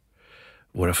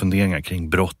våra funderingar kring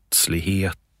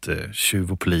brottslighet,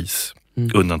 tjuv och polis,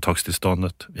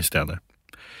 undantagstillståndet i städer.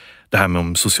 Det här med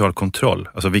om social kontroll,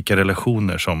 alltså vilka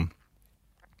relationer som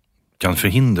kan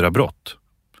förhindra brott.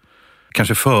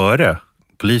 Kanske före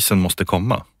polisen måste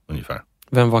komma, ungefär.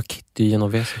 Vem var Kitty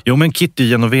Genovese? Jo, men Kitty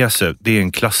Genovese, det är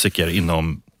en klassiker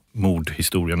inom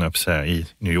mordhistorien i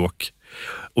New York.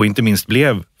 Och inte minst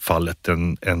blev fallet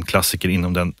en klassiker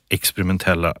inom den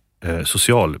experimentella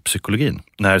socialpsykologin.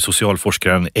 När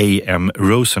socialforskaren A.M.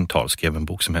 Rosenthal skrev en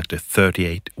bok som hette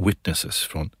 38 Witnesses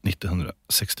från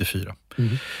 1964.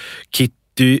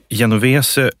 Kitty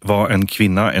Genovese var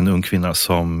en ung kvinna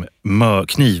som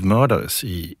knivmördades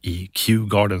i Kew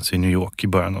Gardens i New York i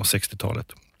början av 60-talet.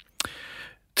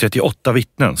 38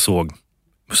 vittnen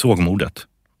såg mordet.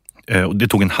 Och det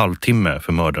tog en halvtimme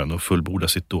för mördaren att fullborda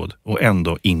sitt dåd. Och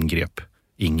ändå ingrep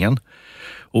ingen.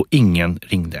 Och ingen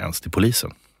ringde ens till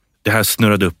polisen. Det här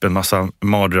snurrade upp en massa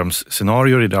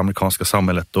mardrömsscenarier i det amerikanska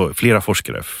samhället. Och flera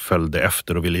forskare följde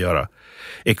efter och ville göra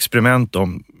experiment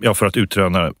för att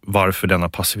utröna varför denna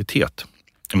passivitet.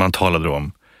 Man talade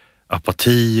om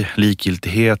apati,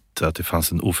 likgiltighet, att det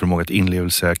fanns en oförmåga till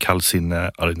inlevelse,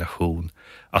 kallsinne, alienation.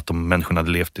 Att de människorna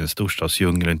hade levt i en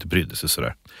storstadsdjungel och inte brydde sig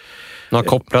sådär. Man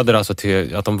kopplade det alltså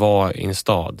till att de var i en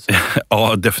stad?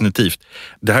 Ja, definitivt.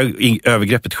 Det här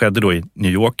övergreppet skedde då i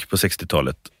New York på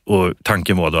 60-talet. Och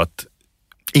tanken var då att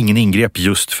ingen ingrep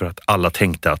just för att alla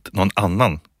tänkte att någon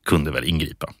annan kunde väl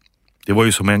ingripa. Det var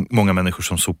ju så många människor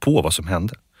som såg på vad som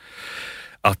hände.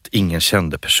 Att ingen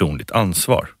kände personligt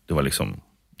ansvar. Det var liksom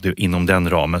inom den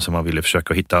ramen som man ville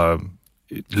försöka hitta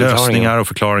lösningar och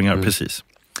förklaringar. Precis.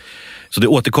 Så det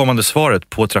återkommande svaret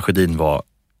på tragedin var: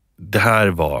 det här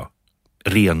var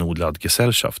renodlad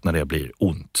Gesellschaft när det blir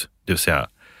ont. Det vill säga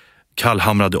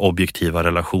kallhamrade objektiva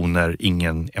relationer,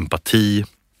 ingen empati,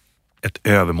 ett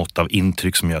övermått av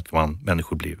intryck som gör att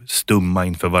människor blir stumma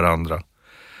inför varandra.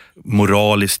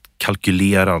 Moraliskt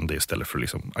kalkylerande istället för att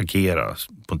liksom agera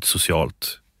på ett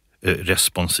socialt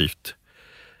responsivt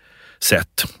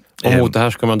sätt. Och mot det här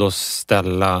ska man då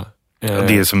ställa...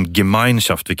 Det är som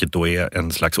Gemeinschaft, vilket då är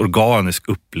en slags organisk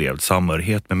upplevd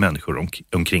samhörighet med människor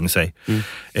omkring sig.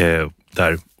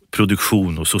 Där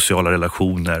produktion och sociala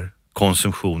relationer,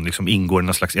 konsumtion liksom ingår i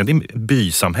någon slags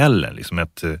bysamhälle, liksom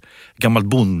ett gammalt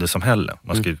bondesamhälle.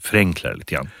 Man ska förenkla det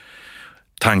lite grann.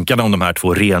 Tankarna om de här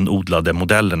två renodlade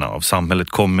modellerna av samhället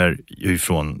kommer ju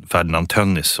från Ferdinand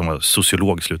Tönnies, som var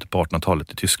sociolog i slutet på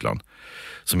 1800-talet i Tyskland,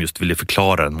 som just ville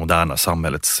förklara den moderna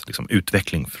samhällets liksom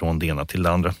utveckling från det ena till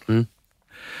det andra.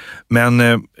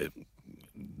 Men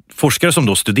Forskare som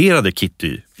då studerade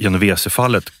Kitty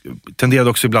Genovese-fallet tenderade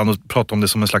också ibland att prata om det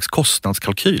som en slags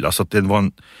kostnadskalkyl. Alltså att det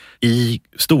var i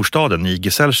storstaden, i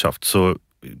Gesellschaft, så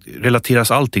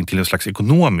relateras allting till en slags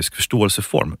ekonomisk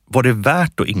förståelseform. Var det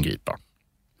värt att ingripa?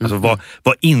 Alltså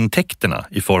var intäkterna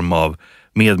i form av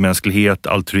medmänsklighet,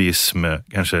 altruism,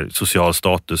 kanske social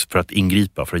status för att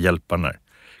ingripa, för att hjälpa den här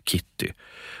Kitty,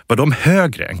 var de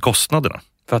högre än kostnaderna?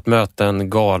 För att möta en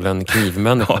galen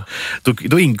knivmänniska. Ja, då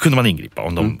kunde man ingripa.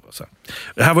 Om de, så här.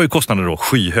 Det här var ju kostnaderna då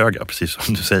skyhöga, precis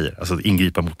som du säger. Alltså att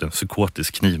ingripa mot en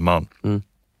psykotisk knivman.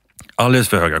 Alldeles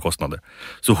för höga kostnader.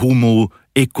 Så Homo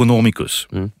economicus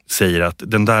säger att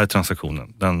den där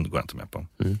transaktionen, den går jag inte med på.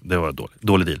 Det var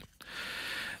dålig deal.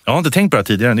 Jag har inte tänkt på det här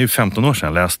tidigare. Det är 15 år sedan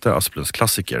jag läste Asplunds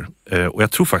klassiker. Och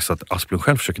jag tror faktiskt att Asplund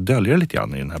själv försöker dölja det lite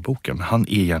grann i den här boken. Men han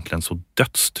är egentligen så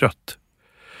dödstrött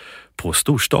på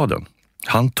storstaden.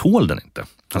 Han tål den inte.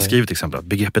 Han skriver till exempel att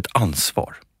begreppet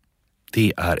ansvar,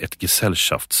 det är ett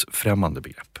gesellschaftsfrämmande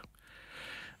begrepp.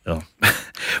 Ja.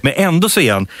 Men ändå så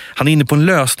är han är inne på en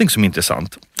lösning som är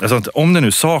intressant. Alltså att om det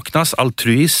nu saknas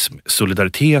altruism,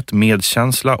 solidaritet,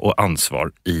 medkänsla och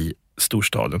ansvar i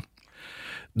storstaden,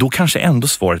 då kanske ändå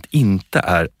svaret inte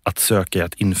är att söka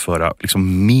att införa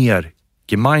liksom mer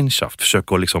Gemeinschaft,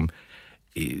 försöka att liksom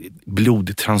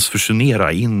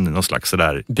blodtransfusionera in någon slags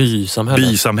sådär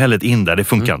bysamhället in där. Det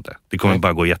funkar inte. Det kommer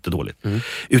bara gå jättedåligt.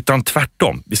 Utan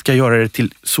tvärtom, vi ska göra det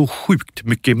till så sjukt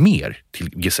mycket mer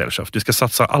till Gesellschaft. Vi ska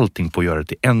satsa allting på att göra det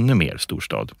till ännu mer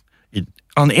storstad.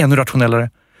 Ännu rationellare,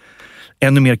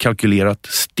 ännu mer kalkylerat,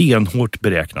 stenhårt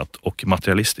beräknat och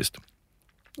materialistiskt.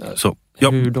 Så,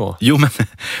 hur då? Jo, men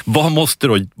vad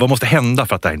måste hända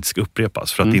för att det här inte ska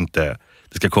upprepas? För att inte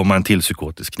det ska komma en till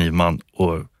psykotisk knivman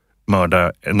och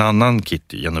mörda en annan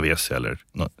Kitty Genovese eller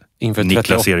inför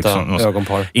Niklas 38 Eriksson.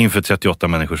 Ögonpar. Inför 38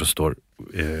 människor som står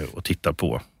och tittar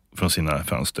på från sina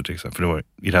fönster till exempel. För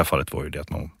i det här fallet var ju det att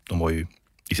de var ju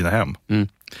i sina hem.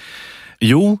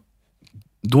 Jo,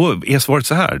 då är svaret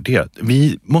så här.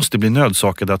 Vi måste bli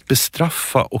nödsakade att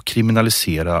bestraffa och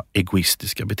kriminalisera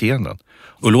egoistiska beteenden.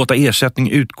 Och låta ersättning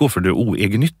utgå för det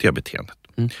oegennyttiga beteendet.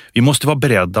 Vi måste vara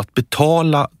beredda att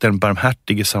betala den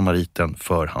barmhärtige samariten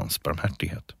för hans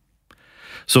barmhärtighet.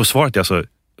 Så svaret är alltså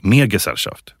mer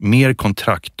Gesellschaft, mer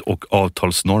kontrakt och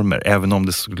avtalsnormer, även om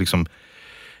det liksom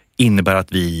innebär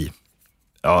att vi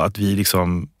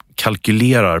liksom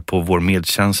kalkylerar på vår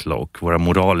medkänsla och våra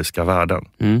moraliska värden.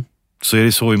 Så är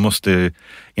det så vi måste,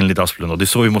 enligt Asplund, det är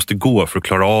så vi måste gå för att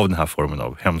klara av den här formen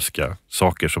av hemska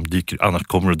saker som annars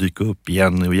kommer att dyka upp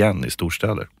igen och igen i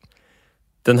storstäder.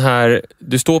 Den här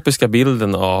dystopiska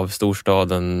bilden av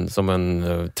storstaden som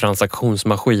en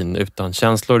transaktionsmaskin utan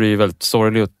känslor är ju väldigt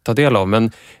sorglig att ta del av.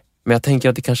 Men jag tänker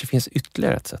att det kanske finns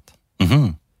ytterligare ett sätt.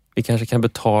 Vi kanske kan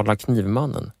betala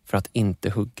knivmannen för att inte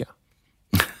hugga.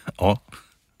 Ja.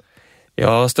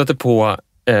 Jag stötte på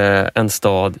en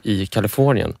stad i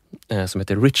Kalifornien som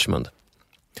heter Richmond.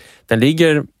 Den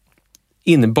ligger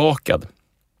inbakad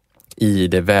i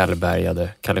det välbärgade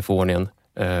Kalifornien,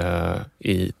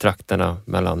 i trakterna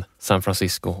mellan San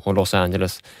Francisco och Los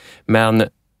Angeles. Men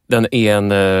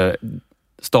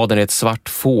staden är ett svart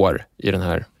får i den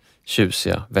här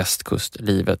tjusiga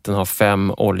västkustlivet. Den har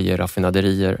 5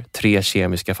 oljeraffinaderier, 3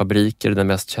 kemiska fabriker. Den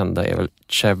mest kända är väl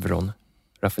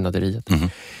Chevron-raffinaderiet.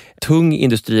 Tung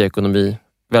industriekonomi,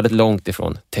 väldigt långt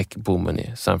ifrån techboomen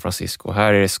i San Francisco.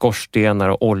 Här är det skorstenar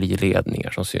och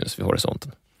oljeledningar som syns vid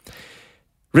horisonten.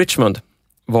 Richmond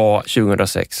var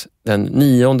 2006 den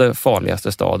 9:e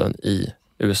farligaste staden i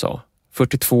USA.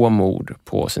 42 mord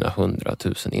på sina 100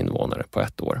 000 invånare på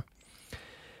ett år.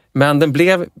 Men den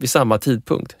blev vid samma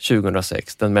tidpunkt,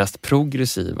 2006, den mest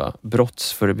progressiva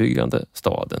brottsförebyggande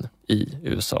staden i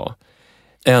USA.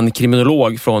 En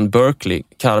kriminolog från Berkeley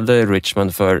kallade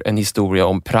Richmond för en historia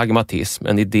om pragmatism,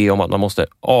 en idé om att man måste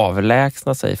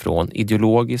avlägsna sig från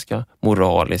ideologiska,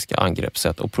 moraliska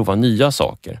angreppssätt och prova nya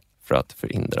saker för att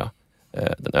förhindra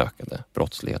den ökade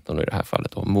brottsligheten och i det här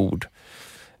fallet då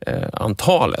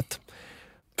mordantalet.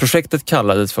 Projektet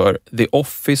kallades för The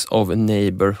Office of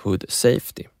Neighborhood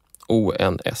Safety,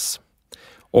 ONS.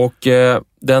 Och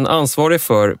den ansvarige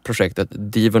för projektet,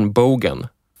 Devon Bogan,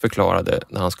 förklarade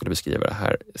när han skulle beskriva det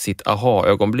här sitt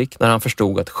aha-ögonblick när han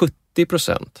förstod att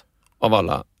 70% av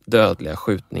alla dödliga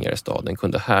skjutningar i staden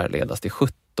kunde härledas till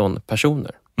 17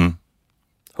 personer.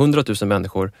 100 000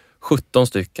 människor, 17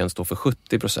 stycken står för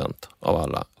 70% av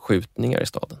alla skjutningar i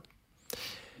staden.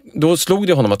 Då slog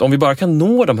det honom att om vi bara kan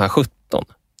nå de här 17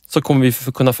 så kommer vi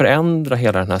kunna förändra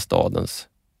hela den här stadens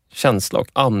känsla och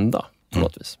anda på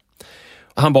något vis.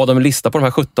 Han bad om en lista på de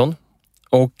här 17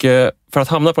 och för att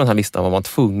hamna på den här listan var man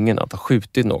tvungen att ha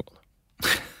skjutit någon.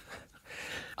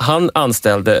 Han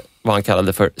anställde vad han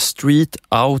kallade för Street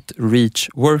Outreach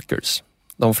Workers.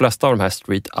 De flesta av de här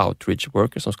Street Outreach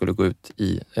Workers som skulle gå ut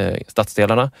i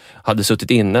stadsdelarna hade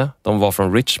suttit inne. De var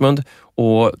från Richmond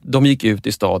och de gick ut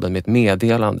i staden med ett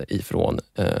meddelande ifrån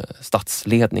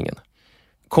stadsledningen.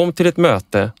 Kom till ett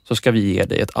möte så ska vi ge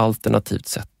dig ett alternativt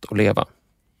sätt att leva.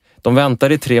 De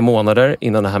väntade i 3 månader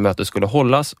innan det här mötet skulle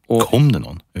hållas. Och kom det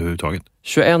någon överhuvudtaget?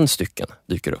 21 stycken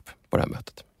dyker upp på det här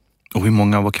mötet. Och hur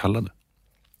många var kallade?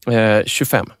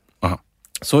 25. Aha.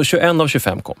 Så 21 av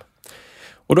 25 kom.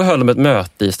 Och då höll de ett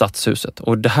möte i stadshuset.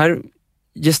 Och det här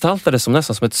gestaltades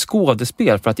nästan som ett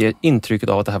skådespel för att ge intrycket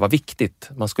av att det här var viktigt.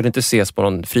 Man skulle inte ses på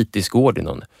någon fritidsgård i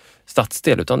någon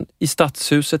stadsdel utan i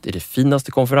stadshuset, i det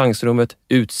finaste konferensrummet,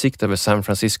 utsikt över San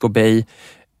Francisco Bay.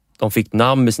 De fick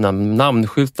namn med sina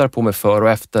namnskyltar på med för- och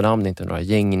efternamn, inte några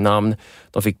gängnamn.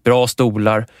 De fick bra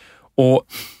stolar och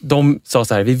de sa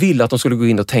så här, vi ville att de skulle gå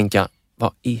in och tänka,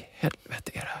 vad i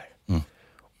helvete är det här? Mm.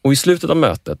 Och i slutet av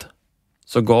mötet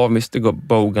så gav Mr.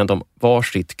 Bogan dem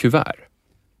varsitt kuvert.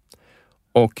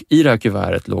 Och i det här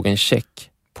kuvertet låg en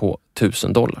check på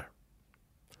 $1000.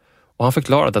 Och han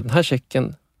förklarade att den här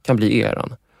checken kan bli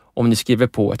eran om ni skriver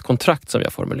på ett kontrakt som vi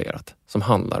har formulerat som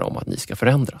handlar om att ni ska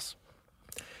förändras.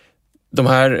 De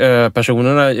här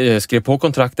personerna skrev på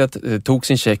kontraktet, tog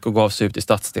sin check och gav sig ut i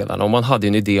stadsdelarna och man hade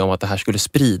en idé om att det här skulle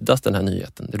spridas, den här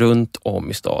nyheten, runt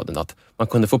om i staden. Att man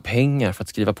kunde få pengar för att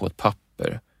skriva på ett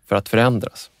papper för att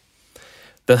förändras.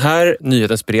 Den här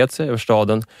nyheten spred sig över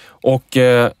staden och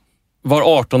var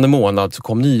 18:e månad så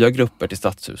kom nya grupper till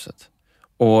stadshuset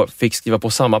och fick skriva på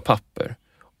samma papper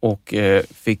och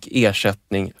fick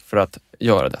ersättning för att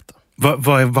göra detta.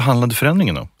 Vad handlade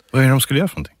förändringen om? Vad är det de skulle göra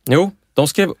för någonting? Jo, de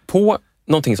skrev på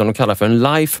någonting som de kallar för en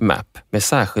life map med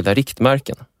särskilda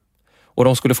riktmärken. Och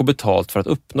de skulle få betalt för att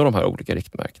uppnå de här olika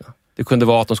riktmärkena. Det kunde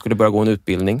vara att de skulle börja gå en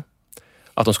utbildning,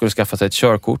 att de skulle skaffa sig ett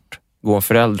körkort, gå en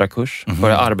föräldrakurs,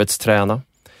 börja arbetsträna.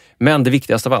 Men det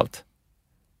viktigaste av allt,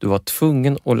 du var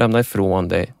tvungen att lämna ifrån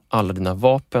dig alla dina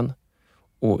vapen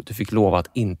och du fick lova att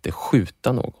inte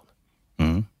skjuta någon.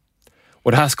 Mm.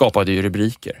 Och det här skapade ju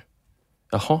rubriker.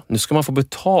 Jaha, nu ska man få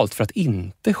betalt för att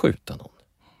inte skjuta någon.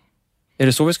 Är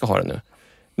det så vi ska ha det nu?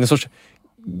 En sorts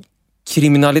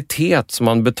kriminalitet som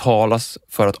man betalas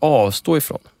för att avstå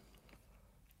ifrån.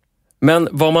 Men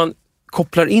vad man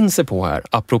kopplar in sig på här,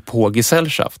 apropå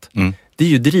Gesellschaft, det är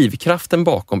ju drivkraften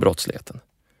bakom brottsligheten.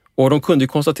 Och de kunde ju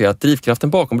konstatera att drivkraften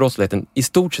bakom brottsligheten i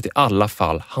stort sett i alla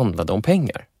fall handlade om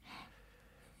pengar.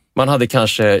 Man hade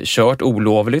kanske kört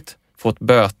olovligt, fått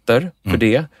böter för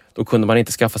det. Då kunde man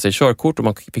inte skaffa sig körkort och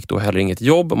man fick då heller inget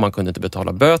jobb och man kunde inte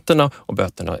betala böterna och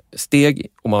böterna steg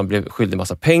och man blev skyldig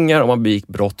massa pengar och man begick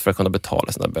brott för att kunna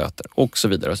betala sina böter och så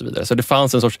vidare och så vidare. Så det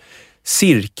fanns en sorts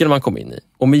cirkel man kom in i.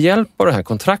 Och med hjälp av det här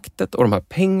kontraktet och de här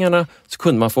pengarna så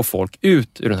kunde man få folk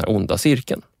ut ur den här onda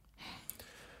cirkeln.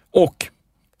 Och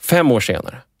 5 år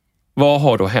senare, vad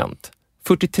har då hänt?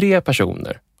 43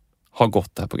 personer har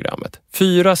gått det här programmet.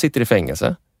 4 sitter i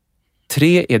fängelse,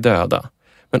 3 är döda.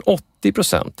 Men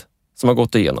 80% som har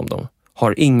gått igenom dem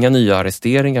har inga nya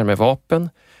arresteringar med vapen.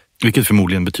 Vilket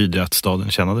förmodligen betyder att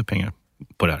staden tjänade pengar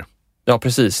på det här. Ja,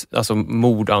 precis. Alltså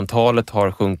mordantalet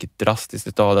har sjunkit drastiskt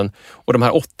i staden. Och de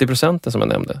här 80% som jag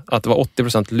nämnde, att det var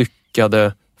 80%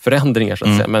 lyckade förändringar så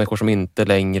att säga. Människor som inte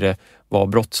längre var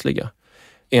brottsliga.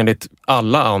 Enligt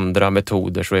alla andra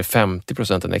metoder så är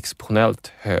 50% en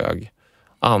exceptionellt hög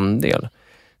andel.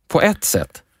 På ett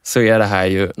sätt så är det här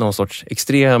ju någon sorts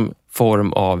extrem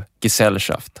form av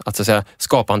Gesellschaft. Att så att säga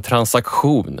skapa en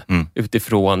transaktion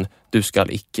utifrån du ska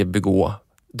icke begå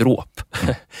dråp.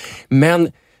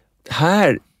 Men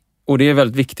här, och det är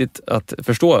väldigt viktigt att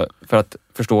förstå för att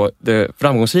förstå det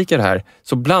framgångsrika det här,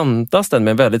 så blandas den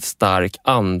med en väldigt stark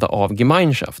anda av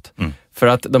Gemeinschaft. För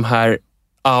att de här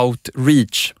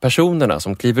outreach-personerna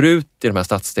som kliver ut i de här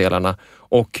stadsdelarna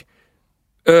och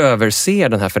överser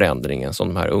den här förändringen som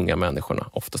de här unga människorna,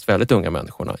 oftast väldigt unga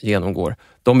människorna, genomgår.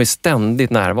 De är ständigt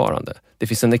närvarande. Det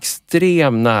finns en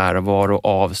extrem närvaro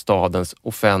av stadens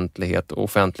offentlighet och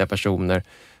offentliga personer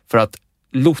för att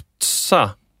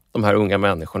lotsa de här unga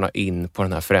människorna in på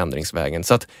den här förändringsvägen.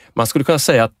 Så att man skulle kunna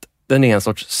säga att den är en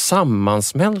sorts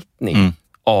sammansmältning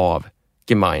av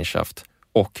Gemeinschaft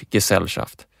och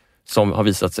Gesellschaft som har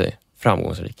visat sig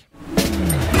framgångsrik.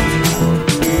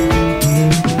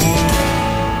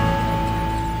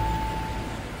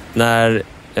 När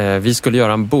vi skulle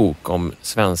göra en bok om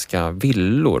svenska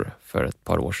villor för ett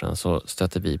par år sedan så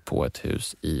stötte vi på ett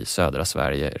hus i södra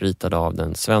Sverige ritad av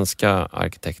den svenska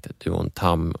arkitektduon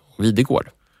Tam och Videgård.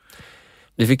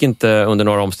 Vi fick inte under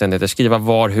några omständigheter skriva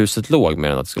var huset låg mer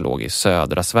än att det skulle låg i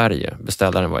södra Sverige.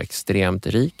 Beställaren var extremt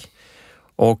rik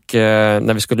Och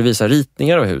när vi skulle visa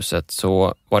ritningar av huset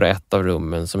så var det ett av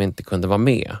rummen som inte kunde vara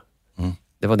med.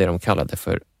 Det var det de kallade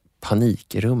för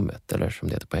panikrummet, eller som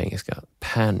det heter på engelska,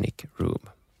 panic room.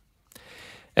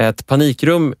 Ett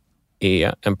panikrum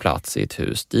är en plats i ett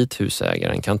hus dit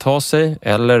husägaren kan ta sig,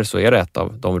 eller så är det ett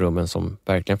av de rummen som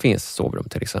verkligen finns, sovrum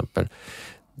till exempel,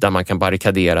 där man kan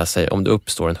barrikadera sig om det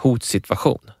uppstår en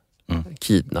hotsituation.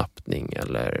 Kidnappning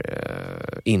eller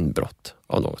inbrott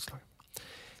av något slag.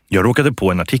 Jag råkade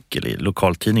på en artikel i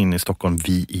lokaltidningen i Stockholm,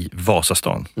 Vi i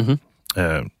Vasastan,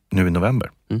 nu i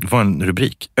november. Det var en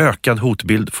rubrik: ökad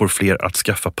hotbild får fler att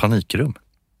skaffa panikrum.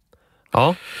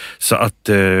 Ja. Så att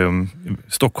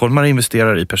stockholmare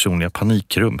investerar i personliga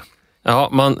panikrum. Ja,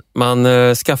 man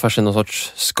skaffar sig någon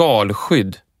sorts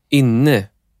skalskydd inne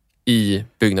i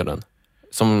byggnaden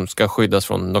som ska skyddas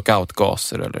från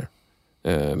knockoutgaser eller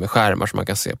med skärmar som man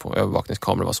kan se på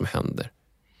övervakningskameror vad som händer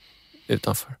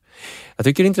utanför. Jag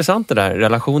tycker det är intressant det där,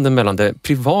 relationen mellan det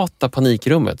privata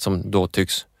panikrummet som då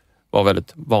tycks vara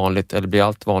väldigt vanligt eller blir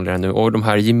allt vanligare nu, och de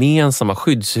här gemensamma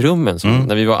skyddsrummen som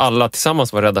när vi var alla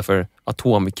tillsammans var rädda för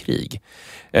atomkrig.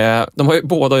 De har ju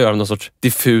båda att göra med någon sorts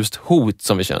diffust hot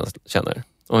som vi känner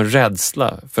och en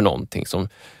rädsla för någonting som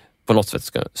på något sätt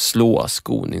ska slå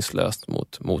skoningslöst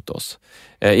mot oss.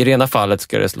 I det ena fallet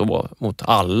ska det slå mot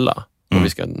alla om vi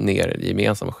ska ner i det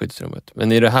gemensamma skyddsrummet.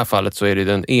 Men i det här fallet så är det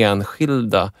den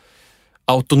enskilda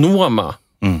autonoma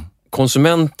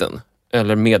konsumenten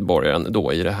eller medborgaren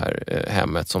då i det här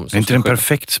hemmet som är inte det en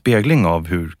perfekt spegling av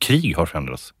hur krig har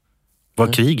förändrats?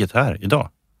 Vad kriget är idag?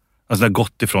 Alltså det har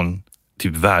gått ifrån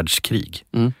typ världskrig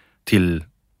till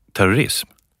terrorism.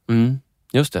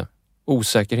 Just det.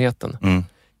 Osäkerheten.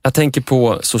 Jag tänker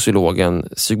på sociologen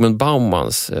Zygmunt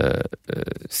Baumans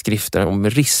skrifter om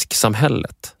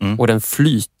risksamhället och den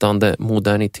flytande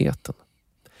moderniteten.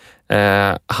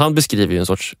 Han beskriver ju en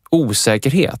sorts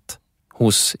osäkerhet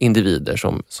hos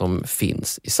individer som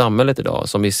finns i samhället idag,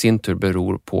 som i sin tur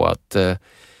beror på att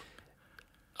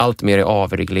allt mer är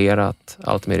avreglerat,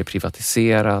 allt mer är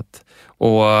privatiserat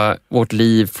och vårt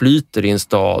liv flyter i en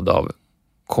stad av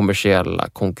kommersiella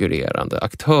konkurrerande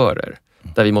aktörer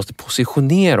där vi måste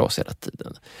positionera oss hela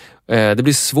tiden. Det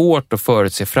blir svårt att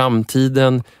förutse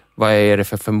framtiden. Vad är det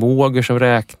för förmågor som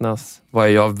räknas? Vad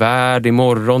är jag värd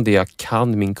imorgon? Det jag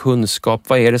kan, min kunskap.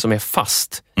 Vad är det som är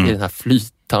fast i den här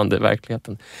flytande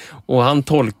verkligheten? Och han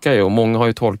tolkar ju, och många har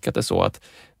ju tolkat det så, att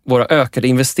våra ökade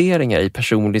investeringar i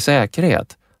personlig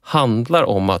säkerhet handlar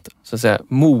om att, så att säga,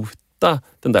 mota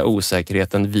den där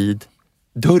osäkerheten vid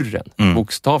dörren,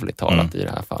 bokstavligt talat i det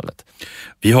här fallet.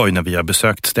 Vi har ju när vi har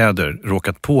besökt städer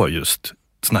råkat på just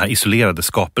såna här isolerade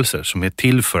skapelser som är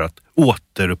till för att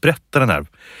återupprätta den här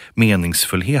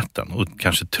meningsfullheten och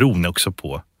kanske tron också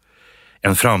på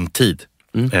en framtid.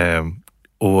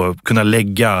 Och kunna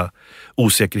lägga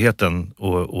osäkerheten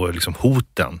och liksom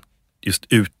hoten just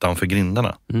utanför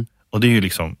grindarna. Och det är ju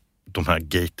liksom de här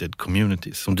gated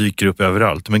communities som dyker upp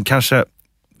överallt. Men kanske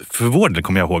för vår del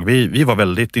kommer jag ihåg, vi var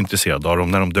väldigt intresserade av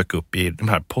dem när de dök upp i de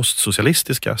här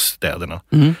postsocialistiska städerna.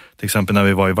 Till exempel när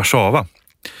vi var i Warszawa.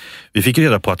 Vi fick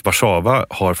reda på att Warszawa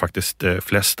har faktiskt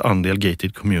flest andel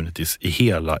gated communities i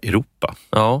hela Europa.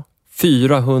 Ja,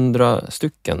 400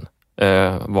 stycken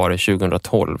var det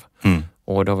 2012.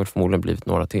 Och det har väl förmodligen blivit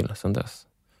några till sedan dess.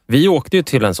 Vi åkte ju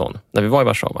till en sån när vi var i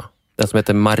Warszawa. Den som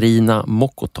heter Marina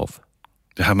Mokotov.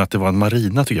 Det här med att det var en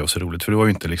marina tycker jag var så roligt. För det var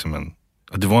ju inte liksom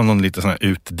det var någon lite sån här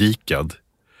utdikad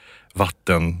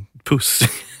vattenpuss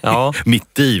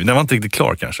mitt i. Den var inte riktigt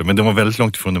klar kanske, men den var väldigt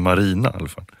långt ifrån en marina i alla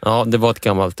fall. Ja, det var ett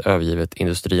gammalt övergivet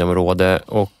industriområde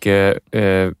och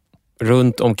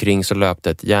runt omkring så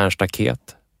löpte ett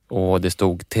järnstaket och det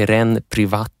stod terren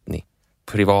privatni,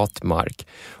 privat mark.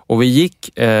 Och vi gick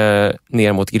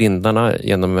ner mot grindarna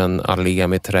genom en allé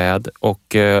med träd och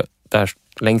där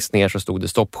längst ner så stod det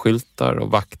stoppskyltar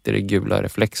och vakter i gula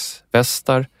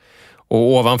reflexvästar. Och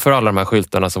ovanför alla de här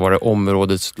skyltarna så var det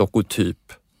områdets logotyp.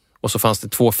 Och så fanns det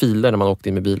 2 filer när man åkte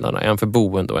in med bilarna. En för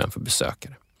boende och en för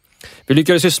besökare. Vi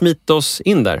lyckades ju smita oss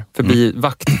in där förbi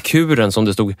vaktkuren som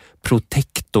det stod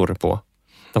protektor på.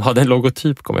 De hade en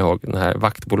logotyp, kommer jag ihåg, det här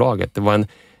vaktbolaget. Det var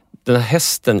den här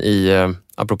hästen i,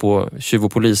 apropå tjuv-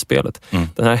 och polisspelet,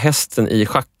 den här hästen i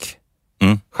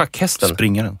schackhästen.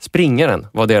 Springaren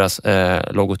var deras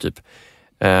logotyp.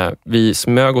 Vi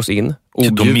smög oss in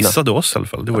objudna. De missade oss i alla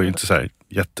fall. Det var ju inte så här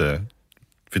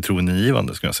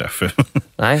jätteförtroendegivande skulle jag säga.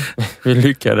 Nej, vi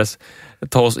lyckades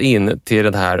ta oss in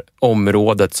till det här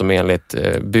området som enligt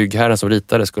byggherren som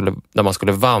ritade där man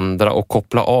skulle vandra och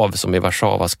koppla av som i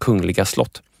Warszawas kungliga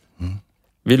slott.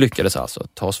 Vi lyckades alltså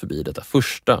ta oss förbi detta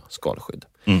första skalskydd.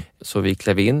 Så vi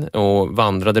klev in och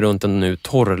vandrade runt den nu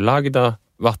torrlagda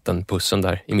vattenpussen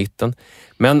där i mitten.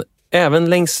 Men även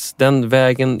längs den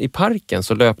vägen i parken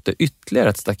så löpte ytterligare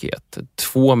ett staket,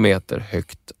 2 meter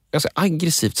högt, ganska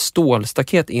aggressivt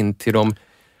stålstaket in till de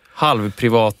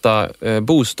halvprivata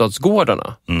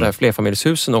bostadsgårdarna där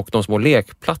flerfamiljshusen och de små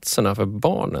lekplatserna för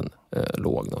barnen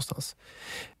låg någonstans.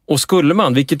 Och skulle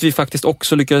man, vilket vi faktiskt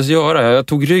också lyckades göra, jag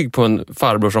tog rygg på en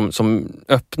farbror som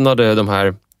öppnade de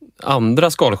här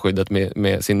andra skalskyddet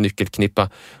med sin nyckelknippa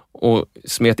och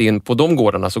smet in på de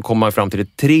gårdarna, så kom man fram till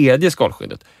det 3:e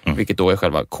skalskyddet, vilket då är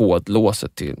själva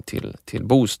kodlåset till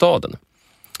bostaden.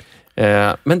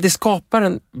 Men det skapar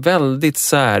en väldigt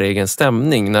säregen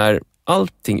stämning när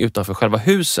allting utanför själva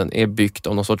husen är byggt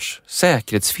av någon sorts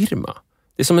säkerhetsfirma.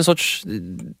 Det är som en sorts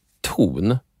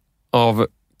ton av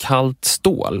kallt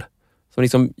stål som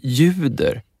liksom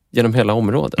ljuder genom hela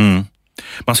området.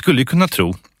 Man skulle ju kunna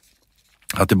tro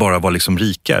att det bara var liksom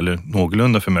rika eller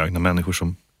någorlunda förmögna människor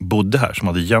som bodde här, som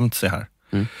hade gömt sig här.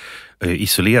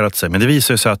 Isolerat sig. Men det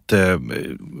visar sig att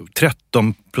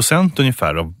 13%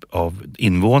 ungefär av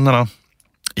invånarna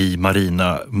i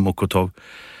Marina Mokotów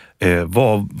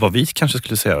var vad vi kanske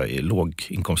skulle säga är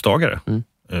låginkomsttagare.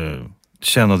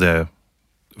 Tjänade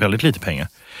väldigt lite pengar.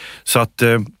 Så att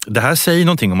det här säger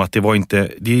någonting om att det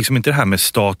är liksom inte det här med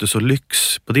status och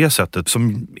lyx på det sättet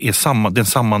som är den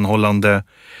sammanhållande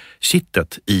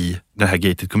kittet i den här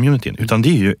gated communityn, utan det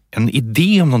är ju en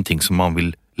idé om någonting som man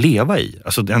vill leva i.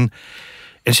 Alltså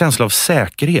en känsla av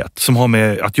säkerhet som har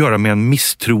med att göra med en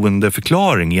misstroende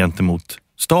förklaring gentemot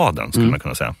staden, skulle man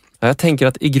kunna säga. Jag tänker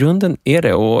att i grunden är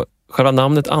det, och själva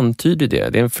namnet antyder det.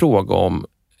 Det är en fråga om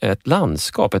ett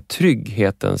landskap, ett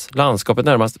trygghetens landskap, ett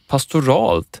närmast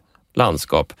pastoralt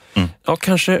landskap. Ja,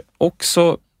 kanske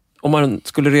också om man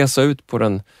skulle resa ut på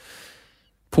den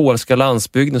polska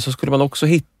landsbygden så skulle man också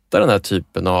hitta den här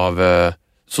typen av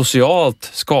socialt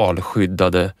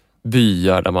skalskyddade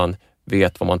byar där man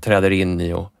vet vad man träder in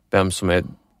i och vem som är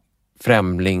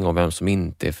främling och vem som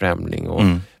inte är främling och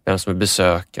vem som är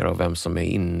besökare och vem som är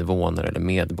invånare eller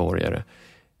medborgare.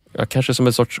 Ja, kanske som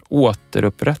en sorts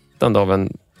återupprättande av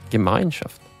en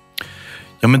Gemeinschaft.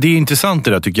 Ja, men det är intressant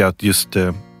det där, tycker jag, att just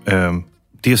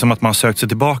det är som att man sökt sig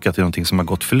tillbaka till någonting som har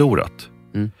gått förlorat.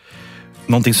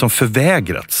 Någonting som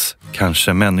förvägrats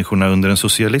kanske människorna under den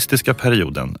socialistiska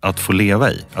perioden att få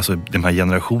leva i. Alltså de här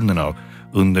generationerna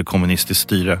under kommunistiskt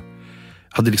styre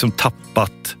hade liksom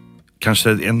tappat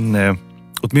kanske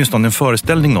åtminstone en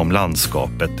föreställning om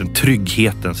landskapet, en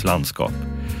trygghetens landskap.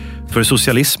 För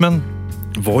socialismen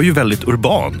var ju väldigt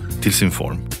urban till sin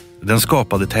form. Den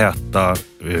skapade täta,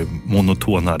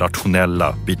 monotona,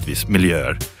 rationella bitvis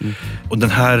miljöer. Och den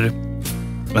här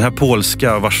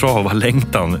polska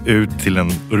Warszawa-längtan ut till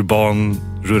en urban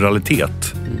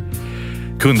ruralitet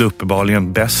kunde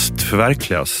uppenbarligen bäst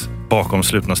förverkligas bakom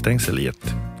slutna stängsel i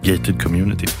ett gated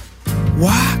community.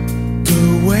 Walked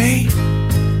away,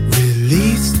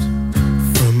 released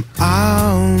from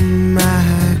all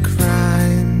my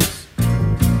crimes.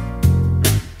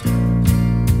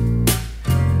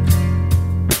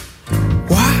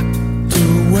 Walked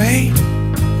away,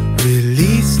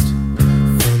 released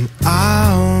from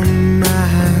all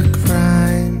my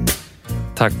crimes.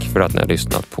 Tack för att ni har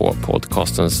lyssnat på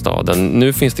podcasten Staden.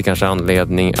 Nu finns det kanske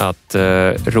anledning att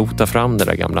rota fram det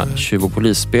där gamla tjuv- och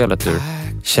polisspelet ur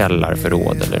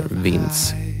källarförråd eller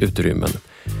vindsutrymmen.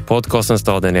 Podcasten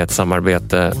Staden är ett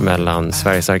samarbete mellan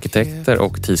Sveriges arkitekter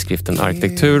och tidskriften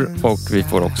Arkitektur, och vi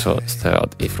får också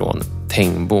stöd ifrån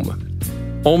Tengbom.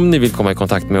 Om ni vill komma i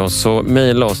kontakt med oss så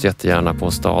mejla oss jättegärna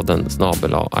på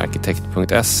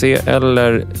staden@arkitekt.se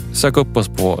eller sök upp oss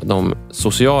på de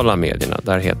sociala medierna.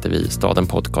 Där heter vi Staden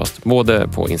Podcast, både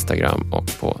på Instagram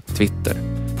och på Twitter.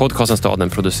 Podcasten Staden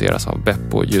produceras av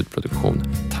Beppo ljudproduktion.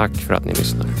 Tack för att ni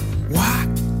lyssnar.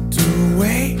 Walked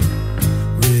away,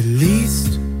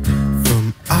 released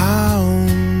from all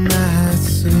my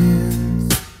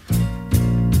sins.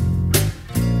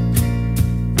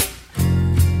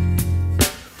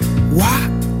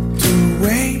 Walked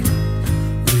away,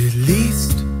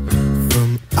 released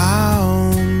from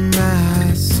all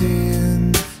my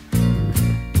sins.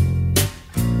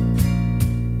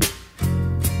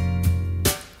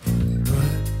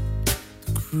 But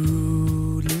the cruel